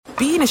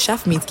being a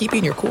chef means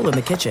keeping your cool in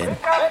the kitchen.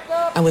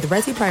 And with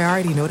Resi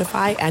Priority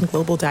Notify and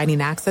Global Dining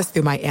Access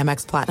through my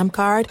Amex Platinum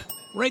card,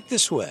 right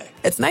this way.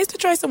 It's nice to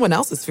try someone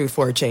else's food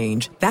for a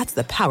change. That's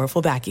the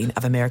powerful backing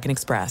of American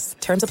Express.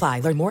 Terms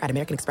apply. Learn more at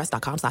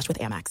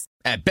americanexpress.com/withAmex.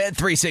 At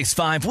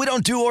Bet365, we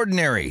don't do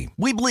ordinary.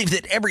 We believe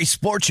that every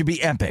sport should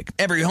be epic.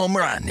 Every home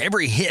run,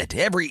 every hit,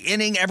 every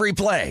inning, every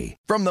play.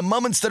 From the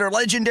moments that are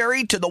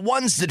legendary to the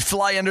ones that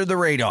fly under the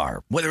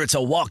radar. Whether it's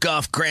a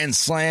walk-off grand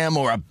slam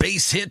or a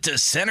base hit to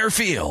center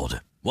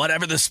field.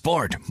 Whatever the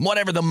sport,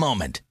 whatever the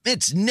moment,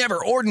 it's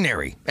never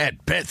ordinary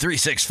at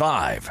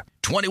Bet365.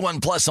 21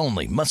 plus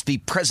only. Must be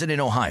present in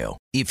Ohio.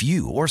 If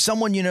you or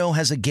someone you know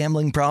has a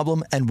gambling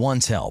problem and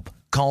wants help,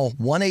 call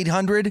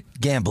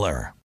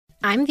 1-800-GAMBLER.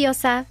 I'm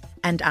Diosa.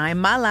 And I'm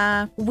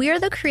Mala.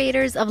 We're the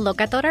creators of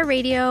Locatora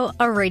Radio,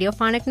 a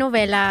radiophonic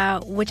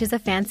novela, which is a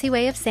fancy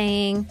way of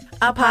saying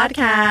a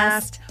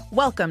podcast.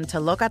 Welcome to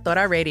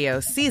Locatora Radio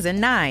Season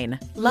 9.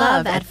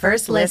 Love at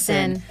First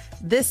Listen.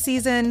 This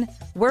season,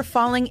 we're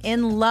falling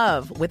in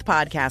love with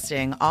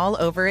podcasting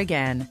all over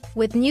again.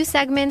 With new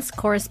segments,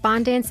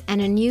 correspondence,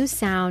 and a new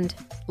sound.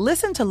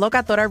 Listen to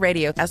Locatora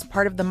Radio as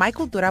part of the My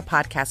Cultura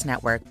Podcast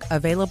Network.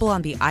 Available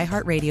on the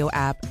iHeartRadio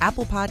app,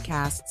 Apple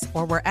Podcasts,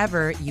 or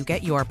wherever you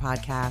get your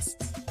podcasts.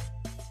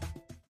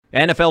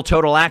 NFL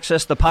Total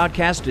Access, the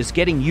podcast, is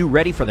getting you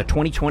ready for the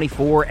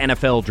 2024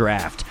 NFL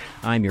Draft.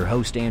 I'm your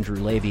host, Andrew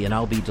Levy, and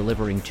I'll be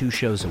delivering 2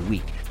 shows a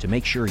week to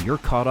make sure you're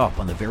caught up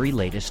on the very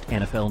latest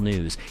NFL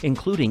news,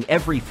 including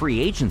every free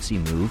agency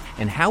move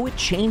and how it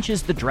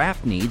changes the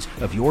draft needs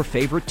of your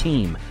favorite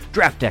team.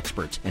 Draft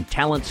experts and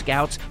talent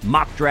scouts,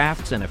 mock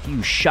drafts, and a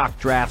few shock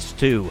drafts,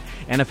 too.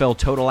 NFL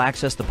Total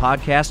Access, the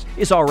podcast,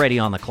 is already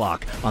on the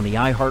clock on the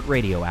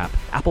iHeartRadio app,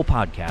 Apple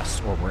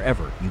Podcasts, or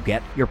wherever you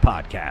get your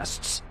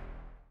podcasts.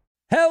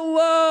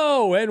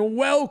 Hello and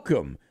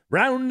welcome.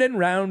 Round and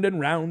round and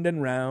round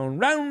and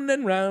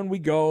round we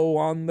go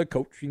on the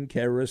coaching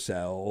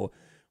carousel.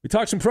 We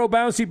talk some pro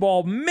bouncy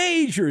ball,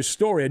 major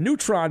story, a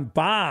neutron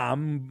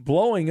bomb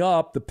blowing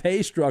up the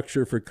pay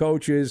structure for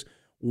coaches.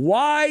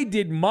 Why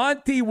did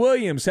Monty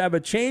Williams have a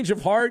change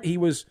of heart? He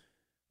did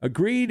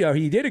agree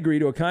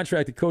to a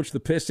contract to coach the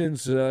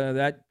Pistons,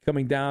 that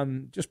coming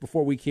down just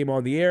before we came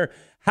on the air.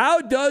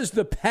 How does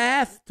the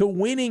path to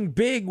winning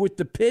big with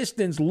the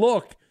Pistons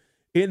look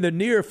in the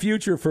near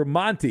future for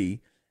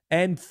Monty?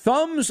 And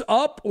thumbs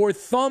up or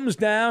thumbs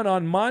down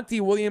on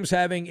Monty Williams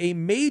having a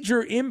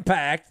major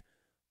impact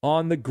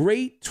on the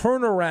great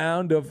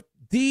turnaround of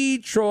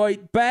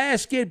Detroit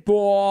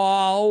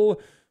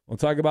basketball. We'll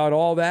talk about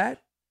all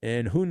that,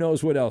 and who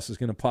knows what else is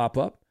going to pop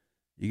up.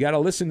 You got to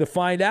listen to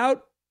find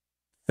out.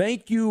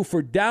 Thank you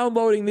for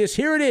downloading this.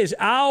 Here it is,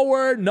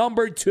 hour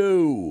number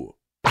 2.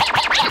 Now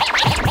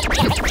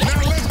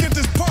let's get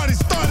this party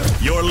started.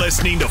 You're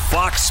listening to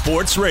Fox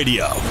Sports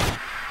Radio.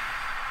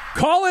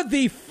 Call it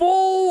the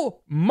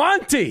full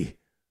Monty.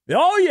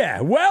 Oh,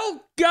 yeah.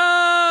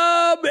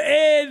 Welcome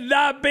in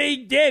the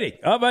beginning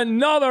of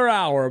another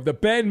hour of the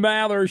Ben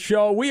Maller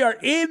Show. We are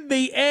in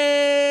the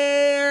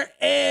air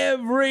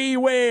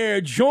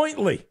everywhere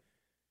jointly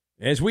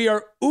as we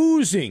are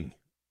oozing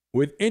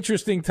with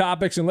interesting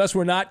topics, unless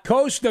we're not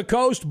coast to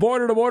coast,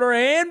 border to border,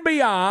 and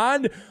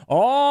beyond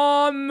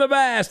on the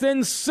vast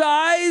and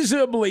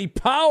sizably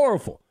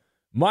powerful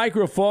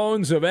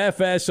microphones of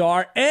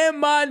FSR,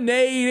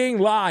 emanating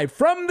live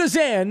from the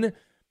Zen,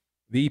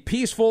 the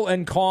peaceful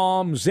and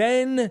calm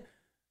Zen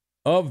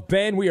of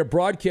Ben. We are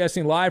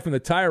broadcasting live from the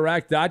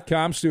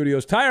TireRack.com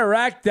studios.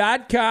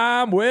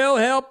 TireRack.com will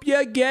help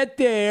you get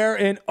there.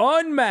 An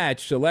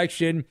unmatched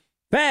selection,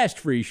 fast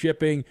free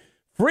shipping,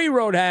 free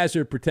road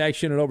hazard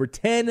protection, and over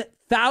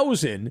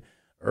 10,000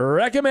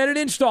 recommended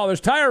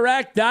installers.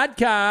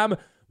 TireRack.com,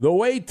 the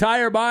way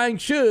tire buying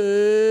should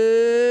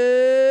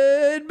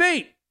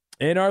be.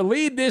 And our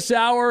lead this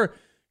hour,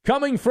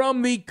 coming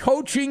from the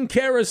coaching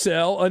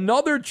carousel,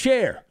 another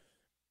chair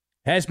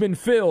has been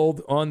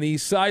filled on the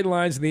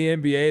sidelines of the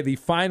NBA. The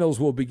finals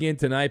will begin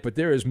tonight, but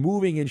there is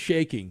moving and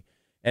shaking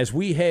as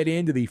we head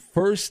into the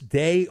first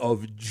day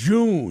of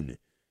June,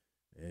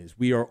 as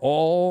we are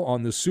all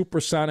on the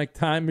supersonic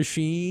time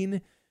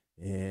machine,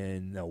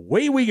 and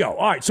away we go.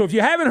 All right, so if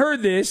you haven't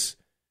heard this,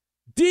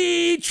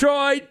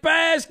 Detroit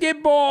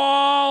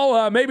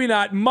basketball, maybe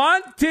not,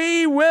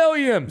 Monty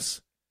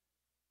Williams,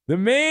 the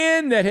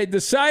man that had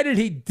decided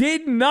he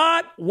did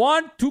not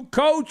want to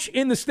coach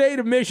in the state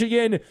of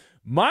Michigan,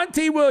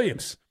 Monty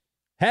Williams,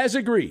 has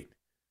agreed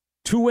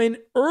to an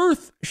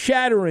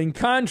earth-shattering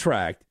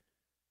contract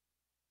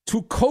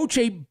to coach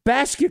a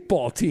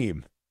basketball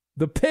team,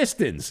 the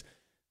Pistons.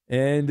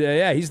 And,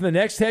 he's the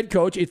next head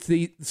coach. It's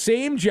the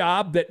same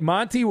job that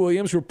Monty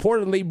Williams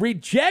reportedly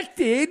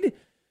rejected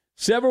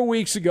several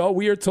weeks ago.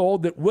 We are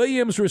told that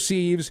Williams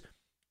receives,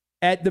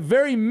 at the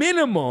very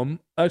minimum,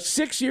 a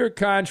 6-year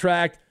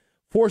contract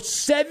for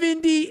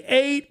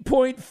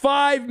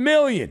 $78.5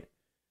 million.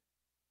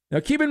 Now,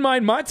 keep in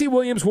mind, Monty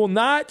Williams will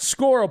not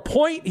score a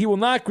point. He will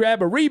not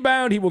grab a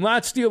rebound. He will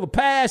not steal a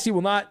pass. He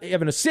will not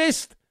have an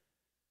assist.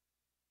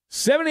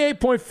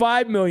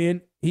 $78.5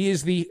 million. He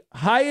is the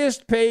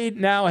highest paid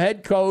now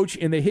head coach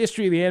in the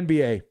history of the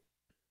NBA.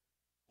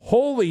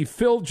 Holy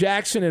Phil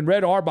Jackson and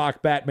Red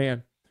Auerbach,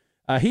 Batman.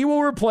 He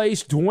will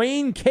replace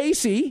Dwayne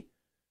Casey,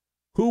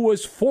 who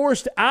was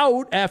forced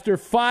out after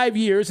 5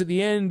 years at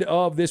the end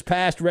of this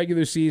past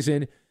regular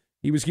season.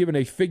 He was given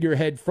a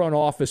figurehead front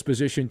office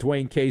position,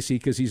 Dwayne Casey,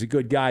 because he's a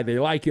good guy. They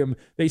like him.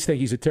 They think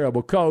he's a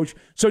terrible coach.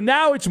 So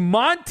now it's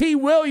Monty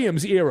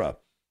Williams' era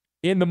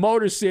in the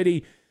Motor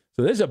City.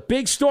 So this is a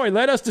big story.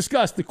 Let us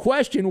discuss the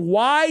question,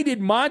 why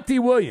did Monty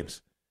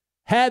Williams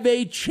have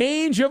a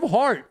change of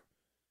heart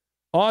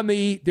on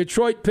the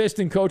Detroit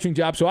Piston coaching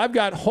job? So I've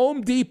got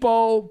Home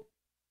Depot,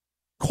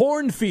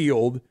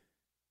 cornfield,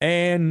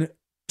 and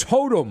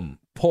totem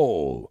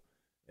pole.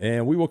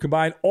 And we will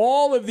combine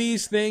all of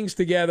these things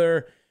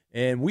together,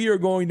 and we are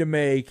going to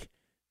make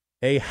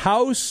a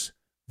house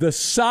the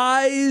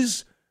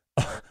size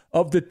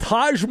of the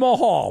Taj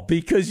Mahal,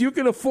 because you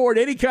can afford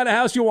any kind of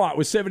house you want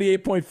with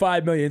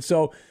 $78.5 million.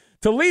 So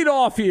to lead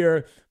off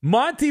here,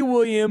 Monty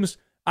Williams,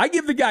 I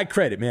give the guy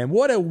credit, man.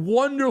 What a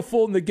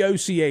wonderful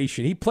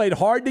negotiation. He played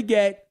hard to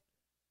get.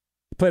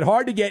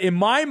 In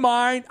my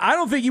mind, I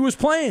don't think he was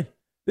playing.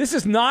 This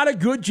is not a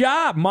good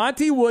job.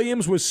 Monty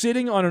Williams was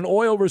sitting on an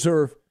oil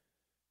reserve.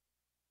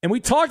 And we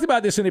talked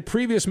about this in a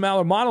previous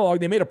Maller monologue.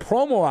 They made a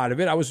promo out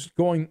of it. I was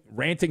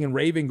ranting and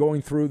raving,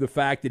 going through the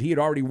fact that he had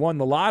already won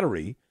the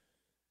lottery,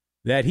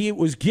 that he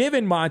was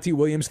given, Monty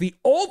Williams, the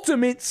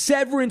ultimate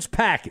severance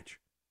package,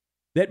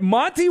 that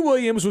Monty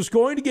Williams was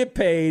going to get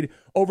paid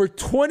over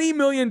 $20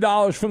 million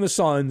from the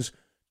Suns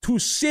to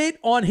sit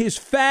on his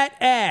fat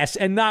ass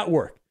and not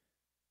work.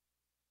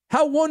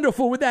 How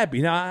wonderful would that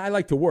be? Now, I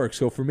like to work,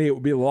 so for me it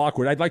would be a little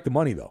awkward. I'd like the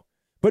money, though.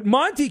 But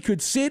Monty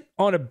could sit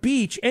on a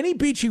beach, any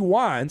beach he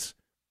wants,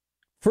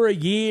 for a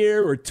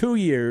year or 2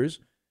 years,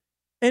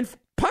 and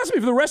possibly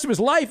for the rest of his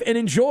life, and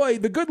enjoy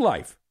the good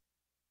life.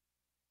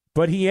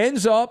 But he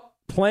ends up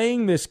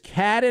playing this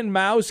cat and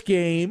mouse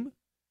game.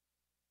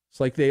 It's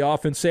like they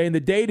often say in the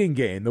dating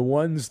game, the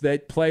ones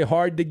that play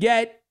hard to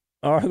get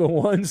are the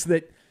ones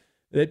that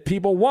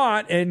people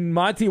want. And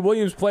Monty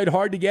Williams played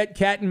hard to get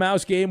cat and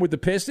mouse game with the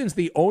Pistons,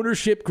 the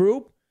ownership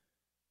group.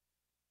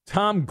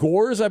 Tom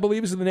Gores, I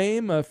believe is the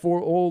name, for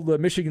old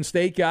Michigan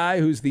State guy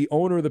who's the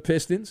owner of the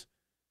Pistons.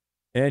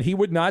 And he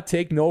would not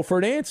take no for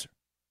an answer.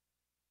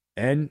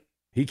 And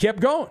he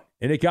kept going.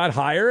 And it got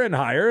higher and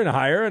higher and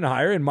higher and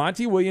higher. And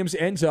Monty Williams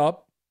ends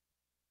up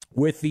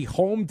with the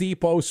Home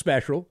Depot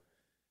special,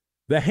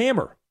 the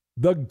hammer,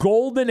 the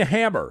golden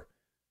hammer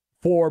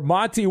for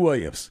Monty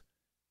Williams.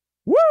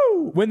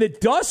 Woo! When the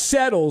dust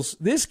settles,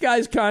 this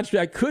guy's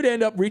contract could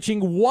end up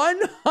reaching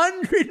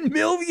 $100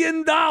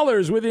 million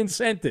with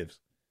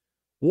incentives.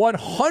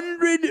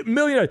 $100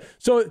 million.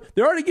 So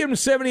they're already giving him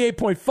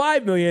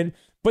 $78.5 million,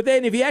 but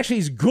then if he actually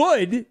is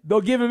good, they'll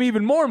give him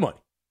even more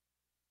money.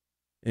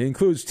 It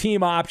includes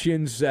team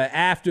options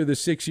after the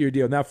 6-year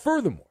deal. Now,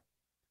 furthermore,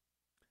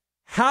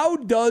 how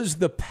does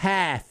the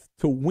path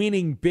to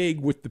winning big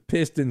with the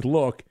Pistons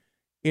look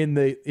in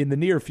the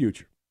near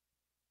future?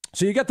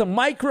 So you got the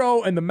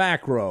micro and the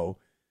macro.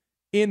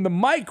 In the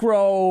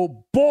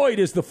micro, boy,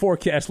 does the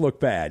forecast look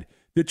bad.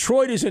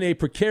 Detroit is in a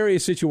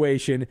precarious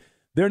situation.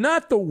 They're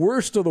not the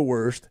worst of the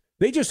worst.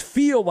 They just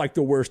feel like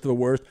the worst of the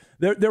worst.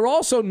 They're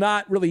also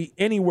not really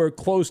anywhere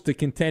close to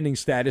contending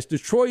status.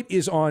 Detroit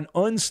is on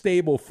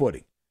unstable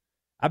footing.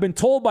 I've been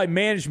told by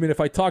management if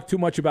I talk too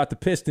much about the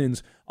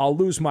Pistons, I'll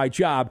lose my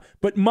job.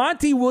 But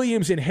Monty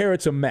Williams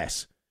inherits a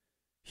mess.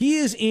 He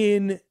is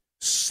in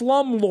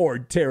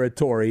slumlord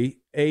territory,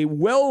 a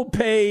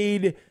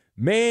well-paid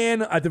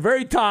man at the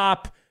very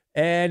top,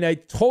 and a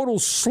total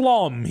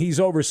slum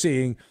he's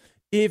overseeing.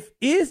 If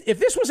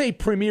this was a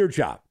premier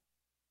job,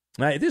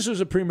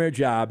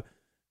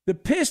 the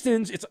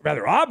Pistons, it's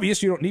rather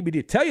obvious, you don't need me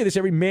to tell you this,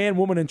 every man,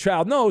 woman, and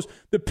child knows,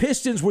 the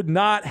Pistons would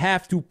not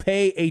have to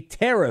pay a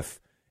tariff,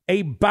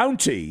 a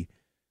bounty,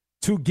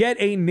 to get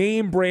a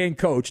name brand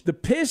coach. The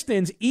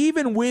Pistons,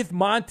 even with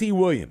Monty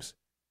Williams,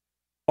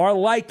 are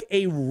like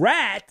a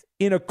rat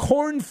in a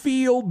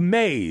cornfield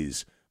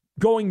maze,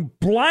 going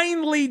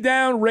blindly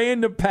down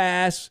random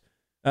paths,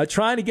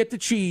 trying to get the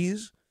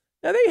cheese.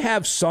 Now, they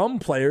have some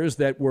players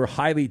that were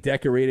highly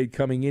decorated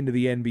coming into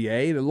the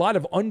NBA, a lot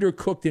of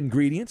undercooked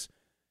ingredients.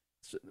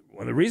 It's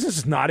one of the reasons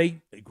it's not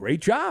a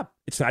great job.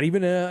 It's not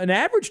even an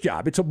average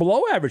job. It's a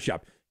below average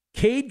job.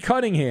 Cade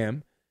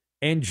Cunningham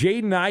and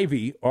Jaden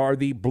Ivey are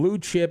the blue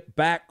chip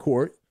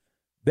backcourt.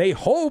 They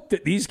hope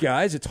that these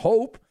guys, it's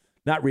hope,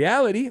 not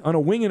reality, on a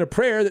wing and a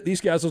prayer, that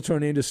these guys will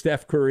turn into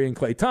Steph Curry and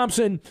Klay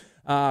Thompson.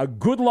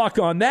 Good luck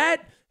on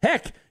that.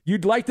 Heck,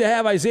 you'd like to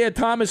have Isaiah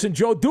Thomas and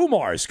Joe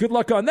Dumars. Good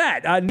luck on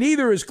that.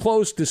 Neither is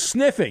close to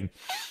sniffing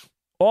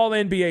all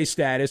NBA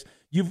status.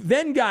 You've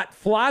then got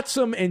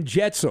Flotsam and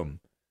Jetsam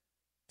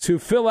to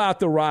fill out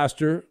the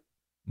roster.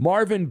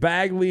 Marvin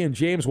Bagley and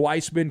James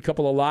Weissman, a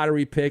couple of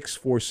lottery picks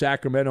for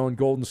Sacramento and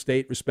Golden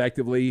State,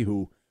 respectively,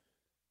 who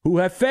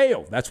have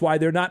failed. That's why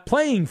they're not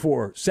playing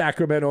for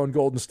Sacramento and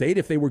Golden State.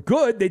 If they were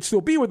good, they'd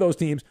still be with those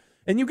teams.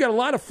 And you've got a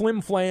lot of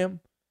flim-flam.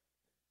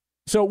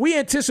 So we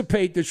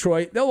anticipate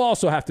Detroit. They'll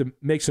also have to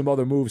make some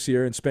other moves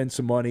here and spend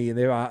some money. And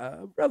they're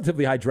a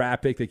relatively high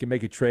draft pick. They can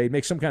make a trade,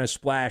 make some kind of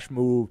splash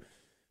move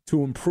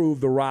to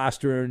improve the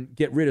roster and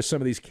get rid of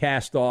some of these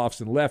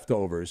cast-offs and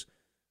leftovers.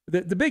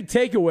 The big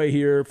takeaway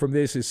here from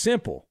this is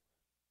simple.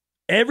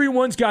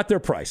 Everyone's got their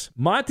price.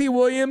 Monty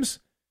Williams,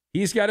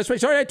 he's got his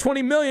price. All right,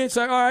 $20 million. It's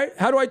like, all right,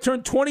 how do I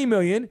turn $20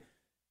 million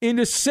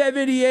into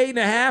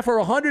 $78.5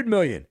 or $100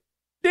 million?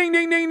 Ding,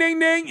 ding, ding, ding,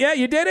 ding. Yeah,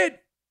 you did it.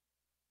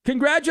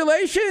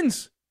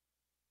 Congratulations.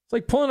 It's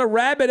like pulling a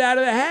rabbit out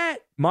of the hat.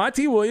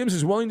 Monty Williams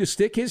is willing to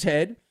stick his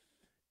head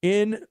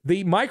in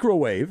the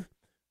microwave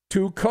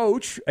to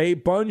coach a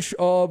bunch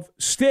of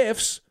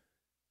stiffs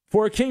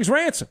for a king's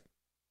ransom.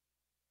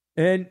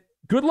 And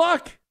good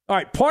luck. All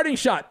right, parting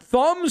shot.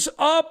 Thumbs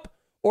up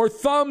or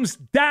thumbs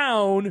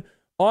down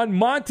on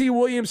Monty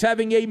Williams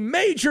having a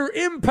major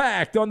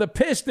impact on the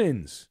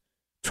Pistons,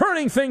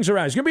 turning things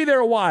around. He's going to be there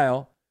a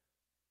while.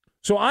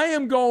 So I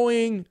am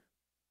going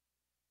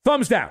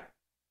thumbs down.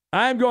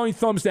 I'm going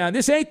thumbs down.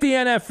 This ain't the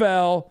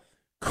NFL.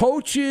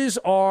 Coaches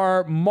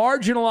are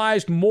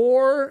marginalized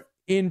more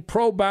in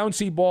pro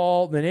bouncy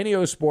ball than any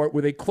other sport,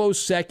 with a close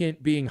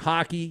second being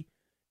hockey,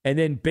 and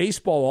then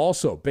baseball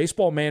also.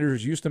 Baseball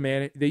managers used to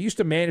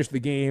manage the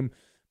game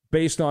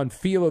based on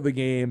feel of the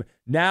game.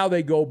 Now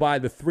they go by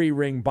the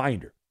 3-ring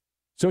binder.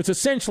 So it's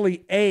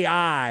essentially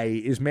AI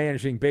is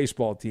managing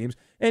baseball teams.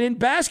 And in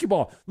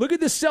basketball, look at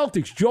the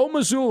Celtics. Joe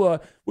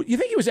Mazzulla, you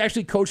think he was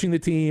actually coaching the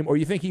team, or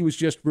you think he was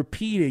just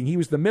repeating? He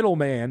was the middle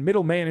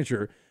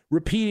manager,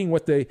 repeating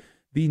what the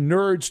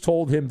nerds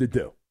told him to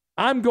do.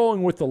 I'm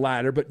going with the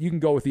latter, but you can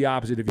go with the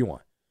opposite if you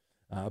want.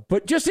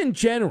 But just in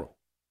general,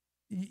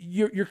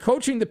 you're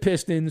coaching the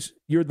Pistons.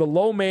 You're the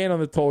low man on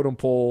the totem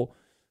pole.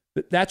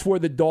 That's where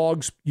the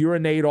dogs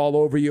urinate all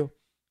over you.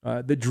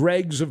 The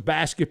dregs of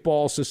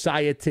basketball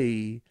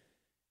society.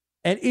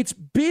 And it's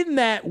been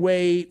that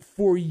way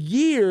for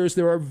years.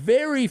 There are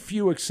very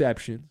few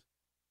exceptions.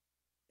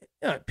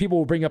 People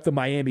will bring up the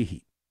Miami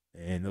Heat,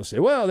 and they'll say,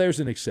 well, there's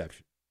an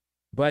exception.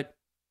 But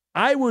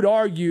I would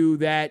argue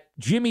that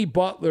Jimmy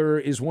Butler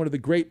is one of the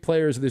great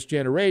players of this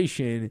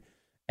generation,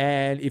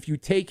 and if you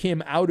take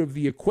him out of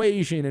the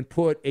equation and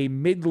put a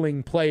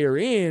middling player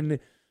in,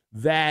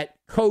 that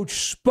Coach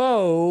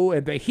Spo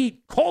and the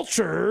Heat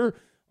culture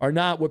are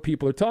not what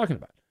people are talking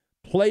about.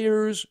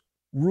 Players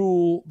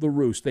rule the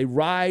roost. They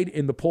ride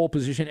in the pole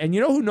position. And you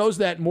know who knows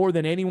that more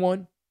than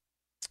anyone?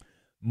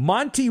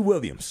 Monty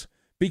Williams.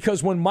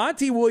 Because when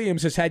Monty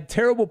Williams has had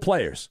terrible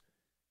players,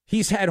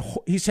 he's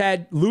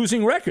had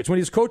losing records. When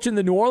he's coaching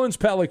the New Orleans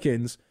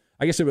Pelicans,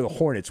 I guess they were the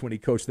Hornets when he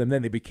coached them,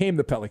 then they became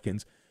the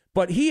Pelicans.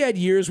 But he had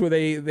years where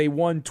they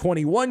won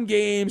 21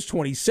 games,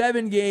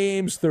 27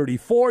 games,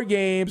 34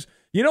 games.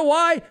 You know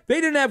why?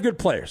 They didn't have good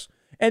players.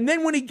 And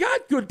then when he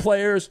got good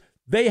players,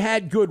 they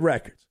had good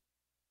records.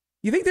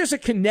 You think there's a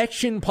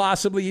connection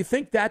possibly? You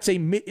think that's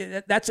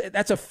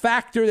a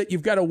factor that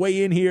you've got to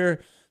weigh in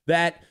here,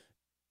 that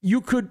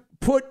you could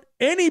put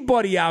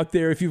anybody out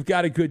there if you've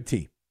got a good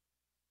team?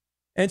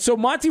 And so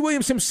Monty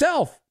Williams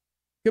himself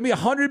going to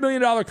be a $100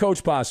 million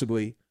coach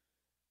possibly.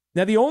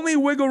 Now, the only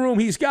wiggle room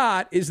he's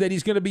got is that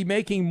he's going to be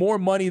making more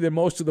money than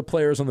most of the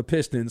players on the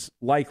Pistons,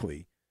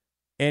 likely.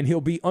 And he'll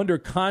be under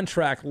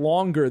contract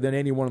longer than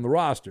anyone on the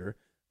roster.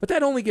 But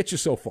that only gets you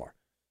so far.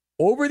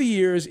 Over the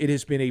years, it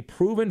has been a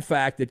proven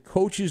fact that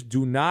coaches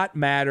do not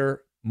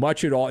matter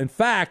much at all. In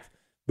fact,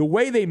 the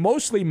way they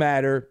mostly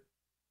matter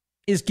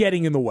is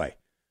getting in the way.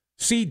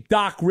 See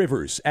Doc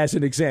Rivers as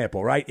an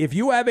example, right? If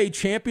you have a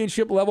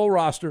championship-level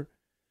roster,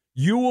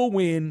 you will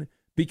win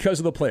because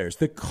of the players.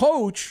 The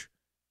coach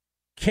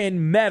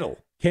can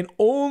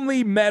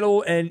only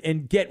meddle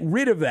and get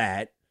rid of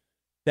that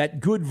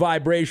good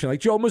vibration, like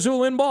Joe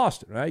Mazzulla in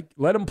Boston, right?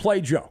 Let him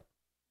play Joe.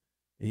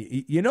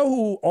 You know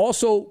who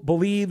also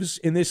believes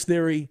in this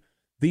theory?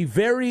 The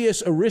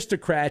various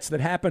aristocrats that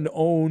happen to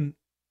own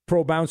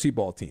pro bouncy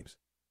ball teams.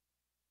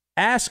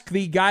 Ask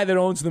the guy that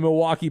owns the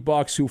Milwaukee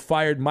Bucks who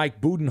fired Mike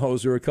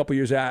Budenholzer a couple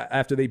years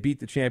after they beat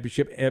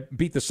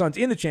the Suns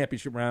in the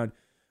championship round,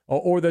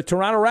 or the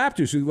Toronto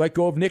Raptors who let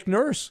go of Nick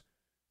Nurse.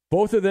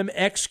 Both of them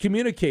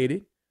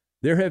excommunicated.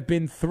 There have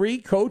been 3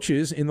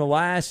 coaches in the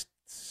last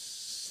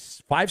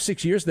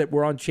 5-6 years that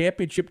were on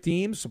championship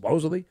teams,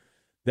 supposedly,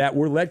 that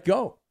were let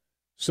go.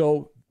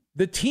 So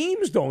the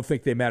teams don't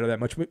think they matter that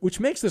much, which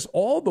makes this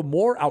all the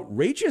more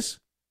outrageous.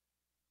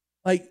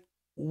 Like,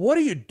 what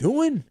are you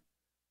doing?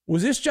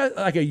 Was this just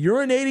like a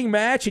urinating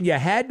match and you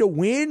had to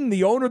win?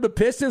 The owner of the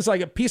Pistons,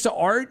 like a piece of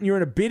art, and you're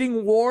in a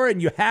bidding war and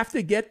you have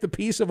to get the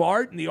piece of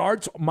art, and the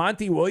art's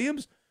Monty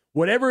Williams,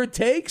 whatever it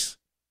takes?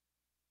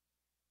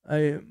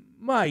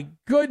 My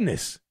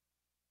goodness.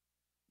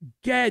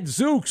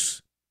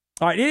 Gadzooks.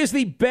 All right, it is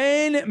the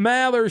Ben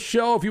Maller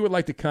Show. If you would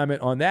like to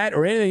comment on that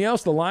or anything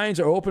else, the lines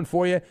are open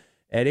for you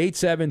at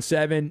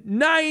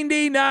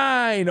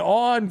 877-99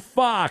 on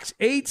Fox.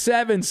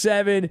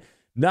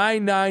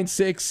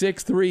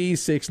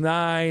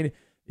 877-996-6369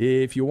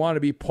 if you want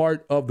to be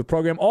part of the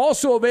program.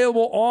 Also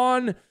available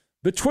on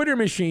the Twitter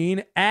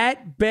machine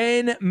at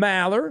Ben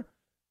Maller.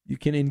 You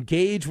can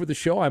engage with the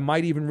show. I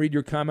might even read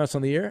your comments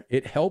on the air.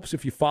 It helps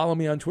if you follow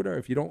me on Twitter.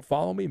 If you don't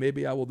follow me,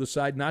 maybe I will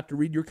decide not to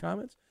read your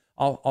comments.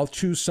 I'll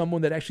choose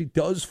someone that actually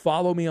does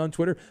follow me on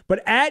Twitter.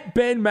 But at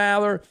Ben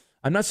Maller,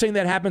 I'm not saying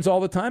that happens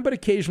all the time, but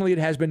occasionally it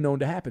has been known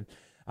to happen.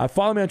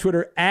 Follow me on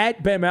Twitter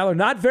at Ben Maller.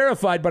 Not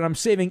verified, but I'm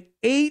saving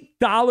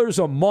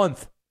 $8 a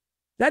month.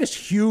 That is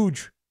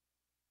huge.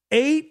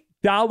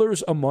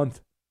 $8 a month.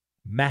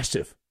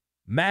 Massive.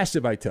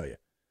 Massive, I tell you.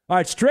 All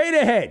right, straight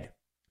ahead.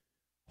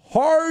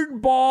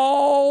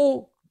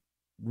 Hardball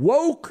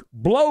woke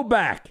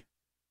blowback.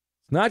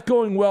 It's not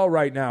going well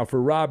right now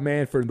for Rob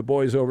Manfred and the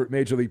boys over at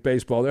Major League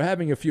Baseball. They're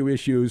having a few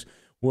issues.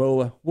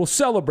 We'll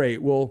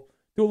celebrate. We'll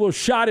do a little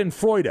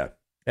schadenfreude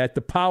at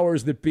the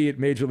powers that be at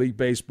Major League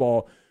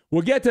Baseball.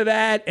 We'll get to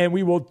that, and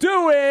we will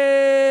do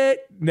it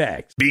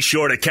next. Be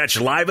sure to catch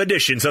live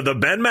editions of The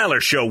Ben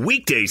Maller Show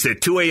weekdays at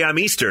 2 a.m.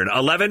 Eastern,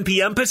 11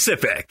 p.m.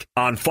 Pacific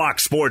on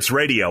Fox Sports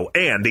Radio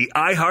and the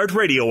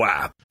iHeartRadio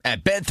app.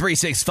 At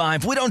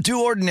Bet365, we don't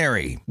do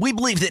ordinary. We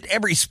believe that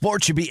every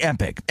sport should be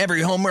epic.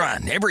 Every home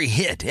run, every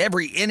hit,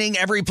 every inning,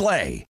 every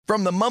play.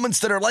 From the moments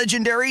that are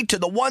legendary to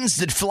the ones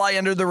that fly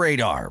under the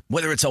radar.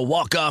 Whether it's a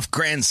walk-off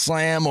grand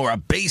slam or a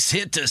base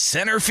hit to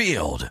center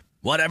field.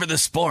 Whatever the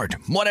sport,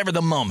 whatever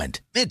the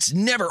moment, it's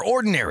never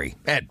ordinary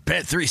at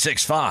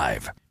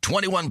Bet365.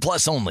 21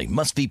 plus only.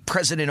 Must be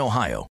present in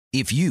Ohio.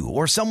 If you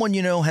or someone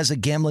you know has a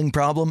gambling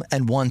problem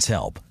and wants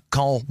help,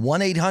 call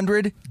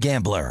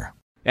 1-800-GAMBLER.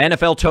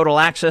 NFL Total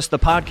Access, the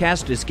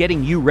podcast, is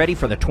getting you ready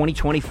for the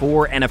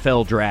 2024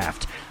 NFL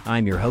Draft.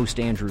 I'm your host,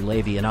 Andrew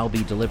Levy, and I'll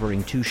be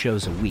delivering 2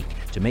 shows a week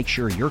to make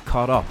sure you're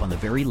caught up on the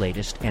very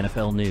latest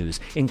NFL news,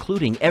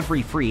 including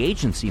every free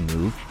agency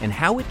move and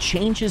how it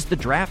changes the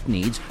draft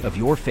needs of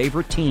your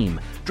favorite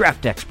team.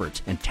 Draft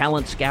experts and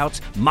talent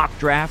scouts, mock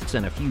drafts,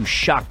 and a few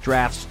shock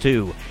drafts,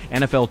 too.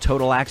 NFL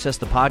Total Access,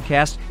 the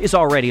podcast, is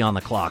already on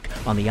the clock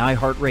on the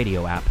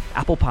iHeartRadio app,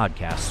 Apple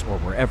Podcasts, or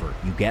wherever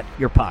you get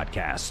your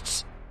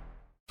podcasts.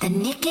 The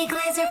Nikki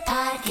Glaser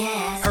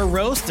Podcast. Her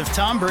roast of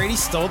Tom Brady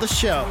stole the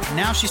show.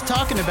 Now she's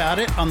talking about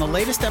it on the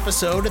latest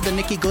episode of the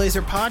Nikki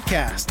Glaser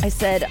Podcast. I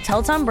said,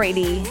 tell Tom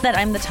Brady that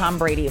I'm the Tom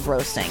Brady of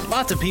roasting.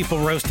 Lots of people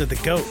roasted the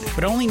GOAT,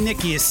 but only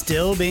Nikki is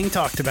still being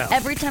talked about.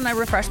 Every time I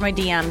refresh my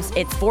DMs,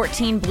 it's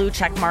 14 blue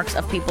check marks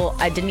of people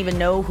I didn't even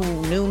know who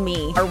knew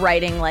me are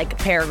writing like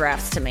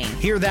paragraphs to me.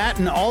 Hear that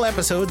in all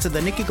episodes of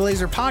the Nikki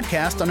Glaser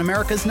Podcast on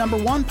America's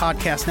 #1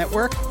 podcast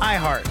network,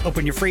 iHeart.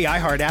 Open your free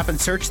iHeart app and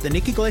search the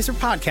Nikki Glaser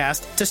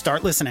Podcast to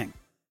start listening.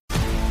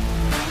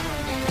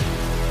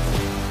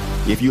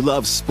 If you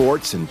love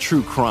sports and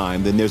true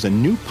crime, then there's a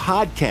new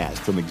podcast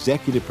from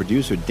executive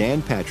producer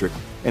Dan Patrick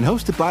and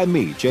hosted by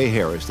me, Jay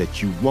Harris,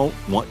 that you won't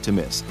want to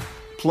miss.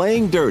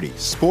 Playing Dirty: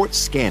 Sports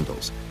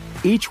Scandals.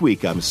 Each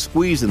week, I'm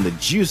squeezing the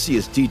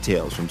juiciest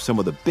details from some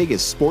of the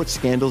biggest sports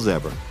scandals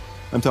ever.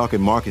 I'm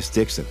talking Marcus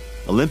Dixon,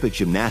 Olympic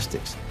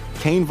gymnastics,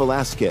 Cain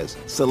Velasquez,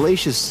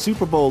 salacious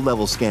Super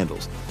Bowl-level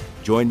scandals.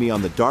 Join me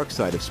on the dark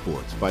side of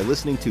sports by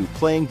listening to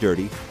Playing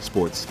Dirty: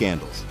 Sports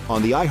Scandals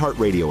on the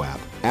iHeartRadio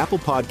app, Apple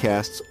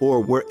Podcasts,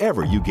 or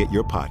wherever you get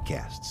your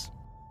podcasts.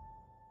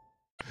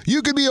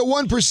 You could be a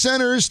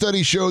 1%er.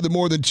 Studies show that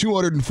more than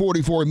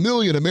 244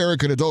 million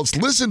American adults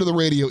listen to the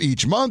radio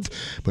each month,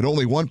 but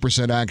only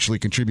 1% actually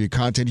contribute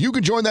content. You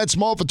can join that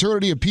small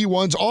fraternity of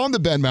P1s on the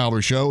Ben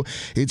Maller Show.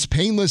 It's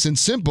painless and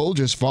simple.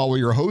 Just follow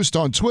your host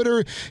on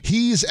Twitter.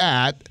 He's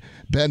at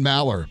Ben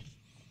Maller.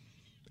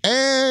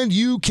 And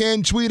you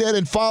can tweet at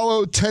and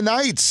follow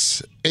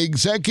tonight's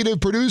executive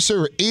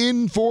producer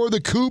in for the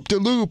Coop de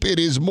Loop. It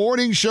is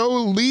morning show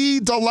Lee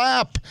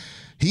DeLapp.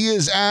 He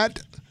is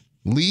at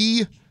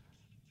Lee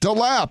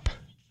DeLapp.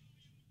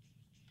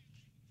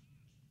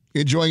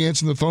 Enjoying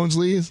answering the phones,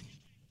 Lee?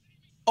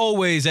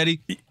 Always,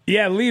 Eddie.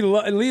 Yeah,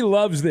 Lee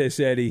loves this,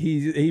 Eddie.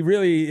 He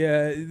really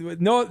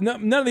none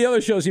of the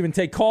other shows even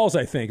take calls,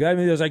 I think. I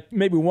mean, there's like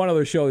maybe one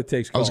other show that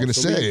takes calls. I was going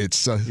to say,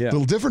 it's a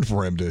little different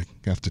for him to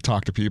have to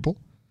talk to people.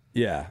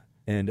 Yeah,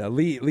 and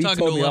Lee talking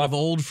told to me a lot of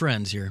old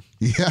friends here.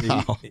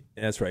 Yeah,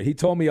 that's right. He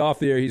told me off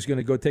the air he's going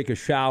to go take a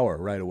shower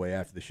right away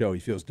after the show. He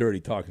feels dirty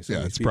talking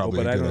to these people,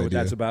 but I don't know what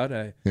that's about.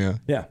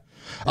 Yeah.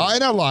 And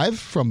now live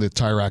from the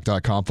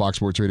TireRack.com Fox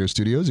Sports Radio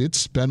studios,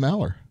 it's Ben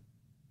Maller.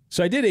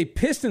 So I did a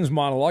Pistons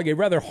monologue, a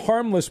rather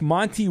harmless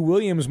Monty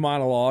Williams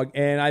monologue,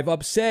 and I've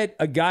upset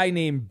a guy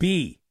named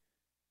B.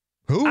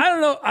 Who? I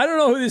don't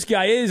know who this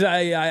guy is.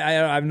 I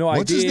have no idea.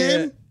 What's his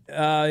name?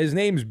 His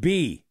name's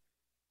B.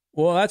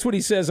 Well, that's what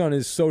he says on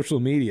his social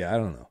media. I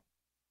don't know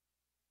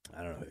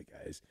who the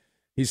guy is.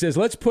 He says,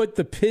 let's put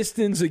the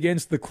Pistons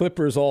against the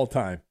Clippers all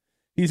time.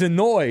 He's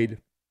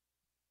annoyed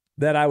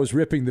that I was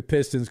ripping the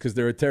Pistons because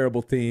they're a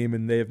terrible team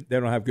and they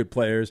don't have good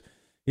players.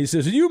 He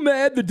says, are you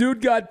mad the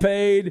dude got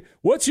paid?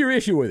 What's your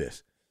issue with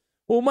this?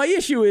 Well, my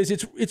issue is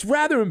it's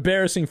rather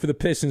embarrassing for the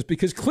Pistons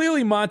because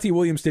clearly Monty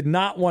Williams did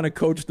not want to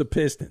coach the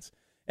Pistons.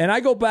 And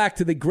I go back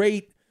to the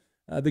great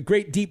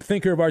deep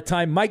thinker of our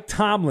time, Mike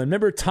Tomlin.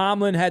 Remember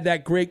Tomlin had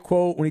that great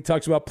quote when he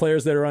talks about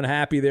players that are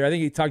unhappy there. I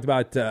think he talked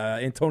about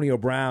Antonio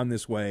Brown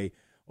this way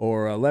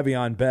or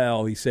Le'Veon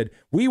Bell. He said,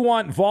 we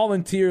want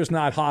volunteers,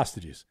 not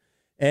hostages.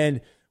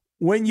 And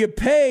when you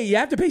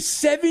have to pay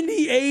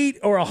 $78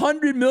 or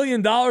 $100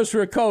 million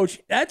for a coach.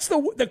 That's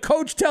the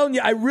coach telling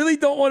you, I really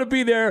don't want to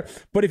be there,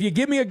 but if you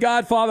give me a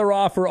Godfather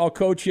offer, I'll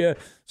coach you.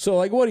 So,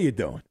 like, what are you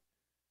doing?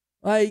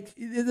 Like,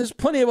 there's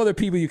plenty of other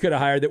people you could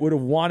have hired that would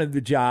have wanted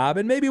the job,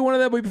 and maybe one of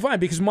them would be fine.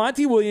 Because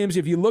Monty Williams,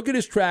 if you look at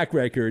his track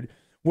record,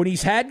 when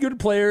he's had good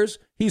players,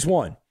 he's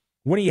won.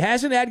 When he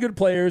hasn't had good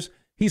players,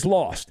 he's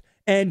lost.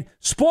 And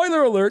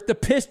spoiler alert, the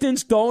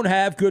Pistons don't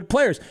have good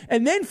players.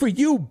 And then for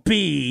you,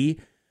 B,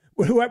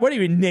 whatever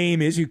your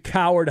name is, you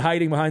coward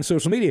hiding behind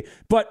social media,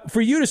 but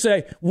for you to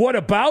say, what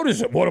about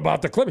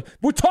the Clippers?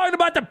 We're talking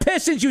about the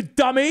Pistons, you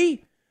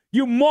dummy,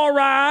 you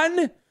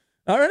moron.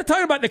 We're not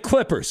talking about the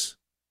Clippers.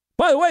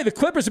 By the way, the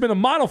Clippers have been a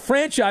model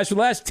franchise for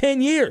the last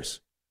 10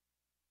 years.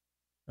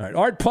 All right,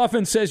 Art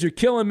Puffin says, you're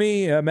killing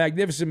me.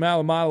 Magnificent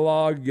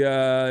monologue.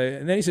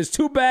 And then he says,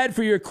 too bad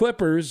for your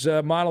Clippers.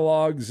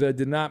 Monologues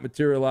did not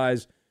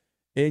materialize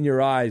in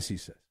your eyes, he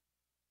says.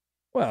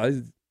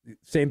 Well,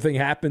 same thing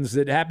happens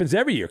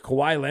every year.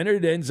 Kawhi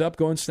Leonard ends up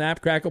going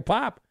snap, crackle,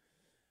 pop.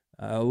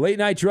 Late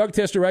Night Drug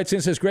Tester writes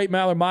in, says, great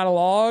Maller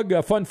monologue.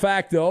 Fun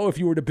fact, though, if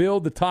you were to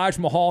build the Taj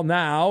Mahal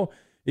now,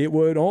 it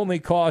would only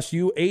cost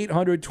you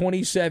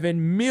 $827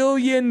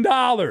 million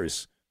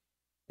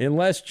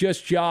unless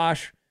Just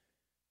Josh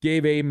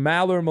gave a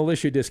Maller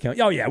militia discount.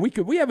 Oh, yeah,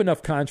 we have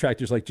enough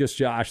contractors like Just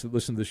Josh that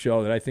listen to the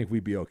show that I think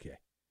we'd be okay.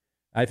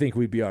 I think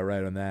we'd be all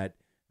right on that.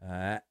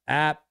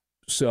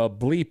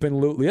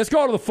 Bleepin' Let's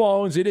go to the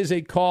phones. It is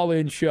a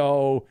call-in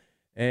show.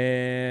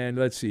 And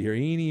let's see here.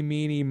 Eeny,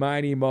 meeny,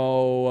 miny,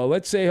 mo.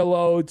 Let's say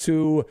hello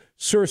to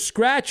Sir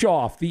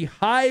Scratchoff, the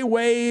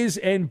highways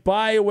and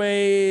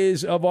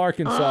byways of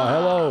Arkansas.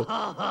 Hello,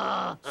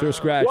 Sir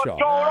Scratchoff. What's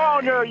going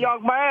on there,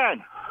 young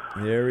man?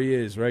 There he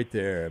is, right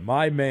there.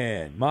 My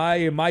man.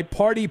 My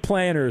party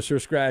planner, Sir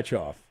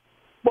Scratchoff.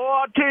 Boy,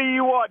 I'll tell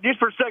you what, just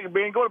for a second,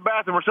 Ben, go to the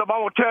bathroom or something. I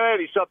want to tell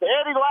Eddie something.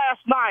 Eddie,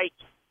 last night,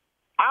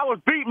 I was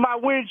beating my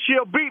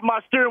windshield, beating my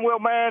steering wheel,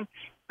 man.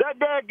 That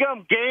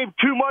dadgum game,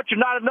 too much and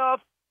not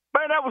enough.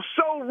 Man, that was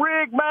so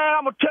rigged, man.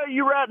 I'm going to tell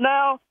you right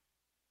now.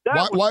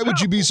 Why would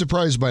you be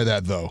surprised by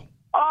that, though?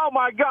 Oh,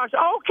 my gosh.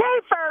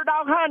 Okay, Fair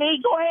Dog, honey,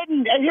 go ahead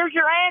and here's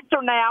your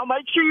answer now.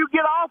 Make sure you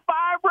get all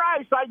 5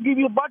 right so I can give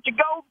you a bunch of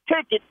gold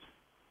tickets.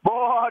 Boy,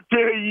 I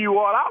tell you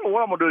what, I don't know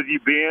what I'm going to do with you,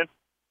 Ben.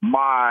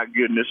 My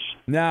goodness.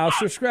 Now,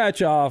 Sir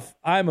Scratchoff,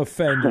 I'm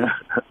offended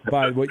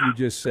by what you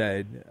just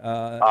said.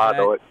 I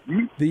know it.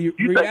 The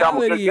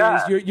reality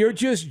is you're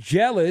just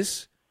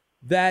jealous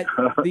that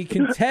the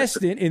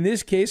contestant, in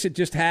this case, it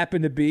just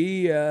happened to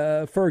be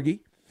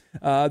Fergie,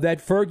 that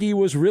Fergie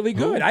was really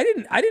good. I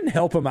didn't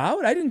help him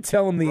out. I didn't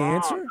tell him the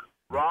answer.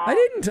 I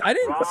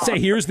didn't say,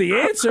 here's the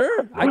answer.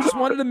 I just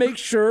wanted to make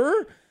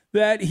sure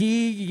that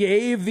he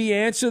gave the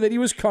answer that he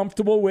was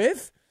comfortable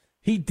with.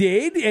 He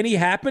did, and he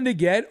happened to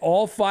get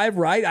all 5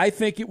 right. I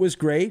think it was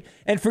great.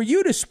 And for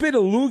you to spit a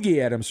loogie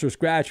at him, Sir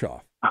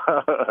Scratchoff,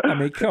 I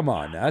mean, come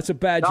on now. That's a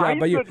bad job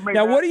by you.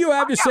 Now, what do you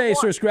have to say,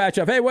 Sir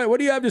Scratchoff? Hey, what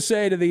do you have to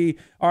say to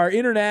our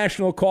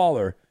international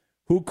caller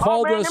who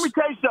called us? Let me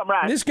tell you something,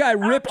 right? This guy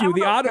ripped you.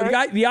 The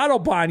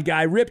Autobahn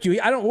guy ripped you.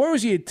 Where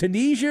was he?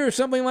 Tunisia or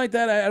something like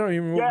that? I don't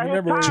even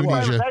remember.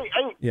 Tunisia.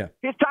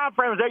 His time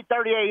frame was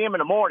 8:30 a.m. in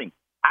the morning.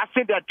 I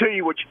sent that to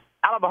you, which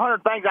out of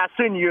 100 things I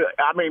send you,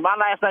 I mean, my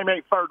last name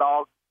ain't Fur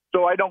Dog,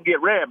 so I don't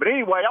get read. But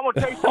anyway, I'm going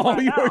to tell you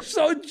something. You're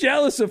so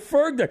jealous of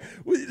Fergie.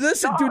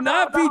 Listen, do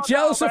not be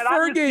jealous of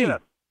Fergie. I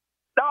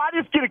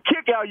just get a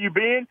kick out of you,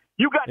 Ben.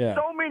 You got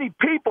so many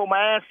people,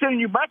 man, sending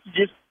you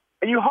messages,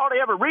 and you hardly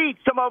ever read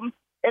some of them.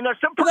 And there's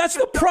some. Well, that's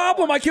the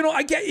problem. I get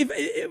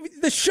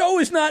if the show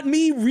is not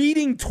me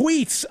reading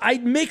tweets. I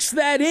mix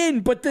that in,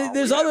 but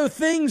there's other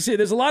things here.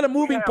 There's a lot of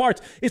moving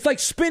parts. It's like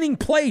spinning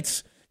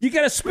plates. You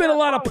got to spin a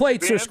lot of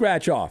plates or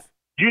scratch off.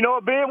 You know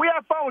what, Ben? We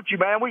have fun with you,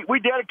 man. We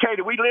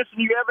dedicated. We listen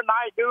to you every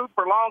night, dude,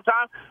 for a long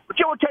time. But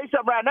you want to tell you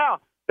something right now.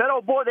 That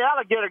old boy, the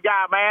alligator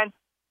guy, man,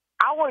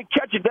 I want to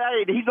catch a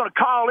day that he's going to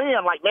call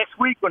in, like next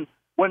week when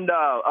Cooper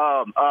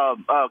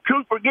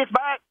gets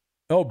back.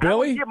 Oh, Billy? I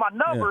want to give my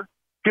number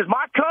because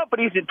my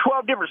company's in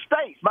 12 different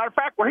states. Matter of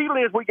fact, where he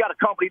lives, we got a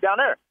company down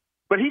there.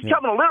 But he's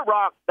coming to Little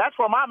Rock. That's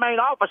where my main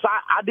office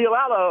I deal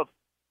out of.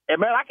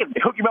 And, man, I can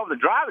hook him up with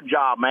a driving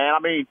job, man.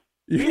 I mean,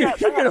 you're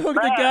gonna hook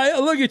the guy.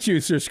 Look at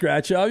you, Sir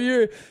Scratchoff.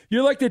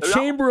 You're like the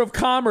Chamber of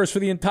Commerce for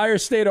the entire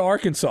state of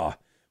Arkansas.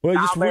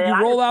 Well, you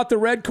roll out the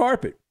red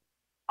carpet.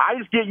 I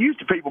just get used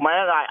to people,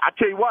 man. I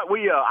tell you what,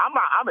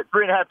 I'm at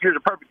 3.5 years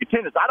of perfect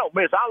attendance. I don't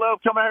miss. I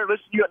love coming here,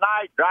 listening to you at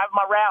night, driving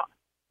my route.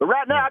 But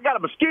right now, I got a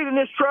mosquito in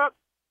this truck,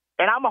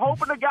 and I'm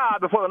hoping to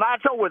God before the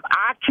night's over with,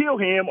 I kill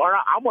him, or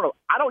I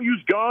don't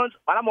use guns,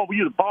 but I'm gonna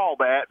use a ball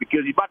bat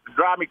because he's about to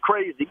drive me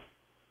crazy.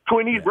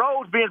 Between these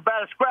roads being as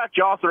bad as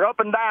Scratchoff, they're up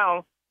and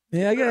down.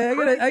 Yeah, I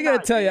gotta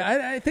tell you,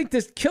 I think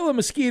to kill a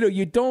mosquito,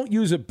 you don't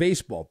use a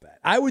baseball bat.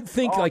 I would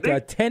think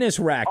a tennis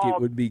racket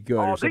would be good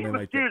or something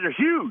like that. These mosquitoes are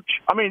huge.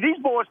 I mean, these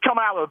boys come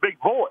out with a big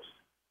voice.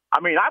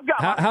 I mean, I've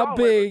got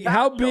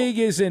how big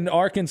is an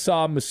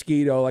Arkansas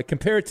mosquito, like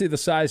compared to the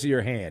size of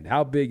your hand?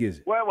 How big is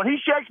it? Well, when he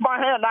shakes my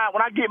hand now,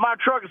 when I get in my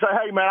truck and say,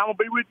 "Hey, man, I'm gonna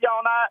be with you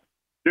all night,"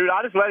 dude,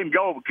 I just let him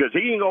go because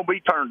he ain't going to be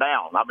turned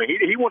down. I mean,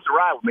 he wants to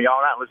ride with me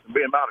all night and listen to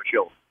Ben Maller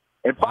Show.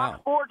 And Fox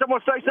Sports, I'm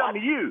going to say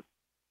something to you.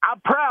 I'm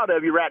proud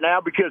of you right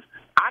now because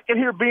I can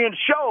hear Ben's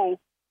show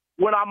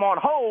when I'm on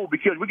hold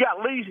because we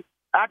got Lee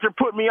after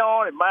putting me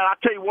on. And, man, I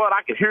tell you what,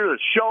 I can hear the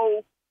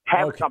show,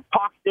 having some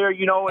talk there,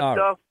 and all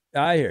stuff.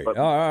 I hear you.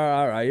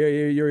 All right.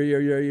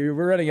 You're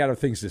running out of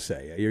things to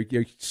say.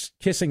 You're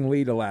kissing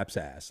Lee to Lap's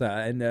ass.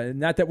 And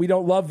not that we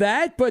don't love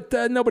that, but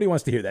nobody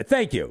wants to hear that.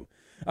 Thank you.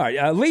 All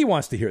right. Lee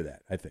wants to hear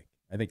that, I think.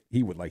 I think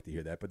he would like to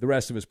hear that, but the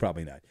rest of us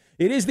probably not.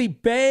 It is the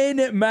Ben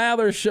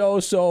Maller Show.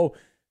 So,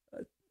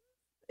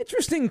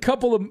 interesting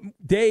couple of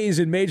days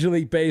in Major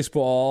League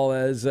Baseball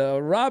as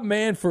Rob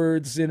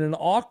Manfred's in an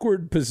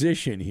awkward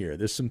position here.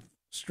 There's some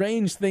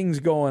strange things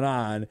going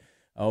on.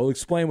 I'll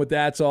explain what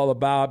that's all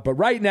about. But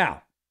right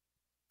now,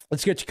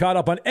 let's get you caught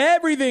up on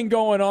everything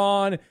going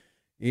on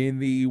in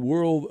the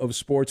world of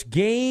sports.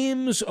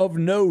 Games of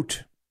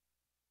note.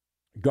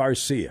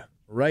 Garcia,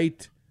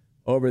 right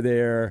over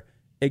there,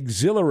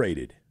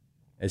 exhilarated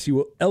as he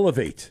will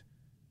elevate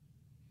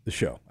the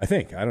show. I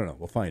think. I don't know.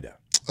 We'll find out.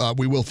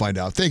 We will find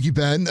out. Thank you,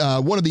 Ben.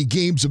 One of the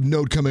games of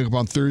note coming up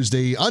on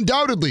Thursday,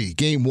 undoubtedly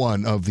Game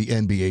 1 of the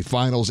NBA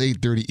Finals,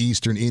 8:30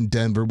 Eastern in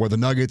Denver, where the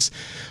Nuggets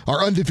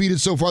are undefeated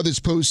so far this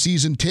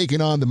postseason,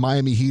 taking on the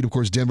Miami Heat. Of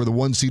course, Denver, the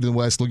 1 seed in the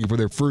West, looking for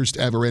their first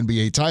ever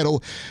NBA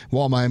title,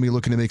 while Miami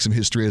looking to make some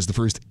history as the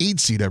first 8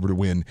 seed ever to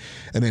win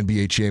an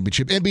NBA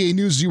championship. NBA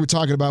news you were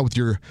talking about with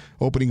your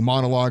opening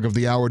monologue of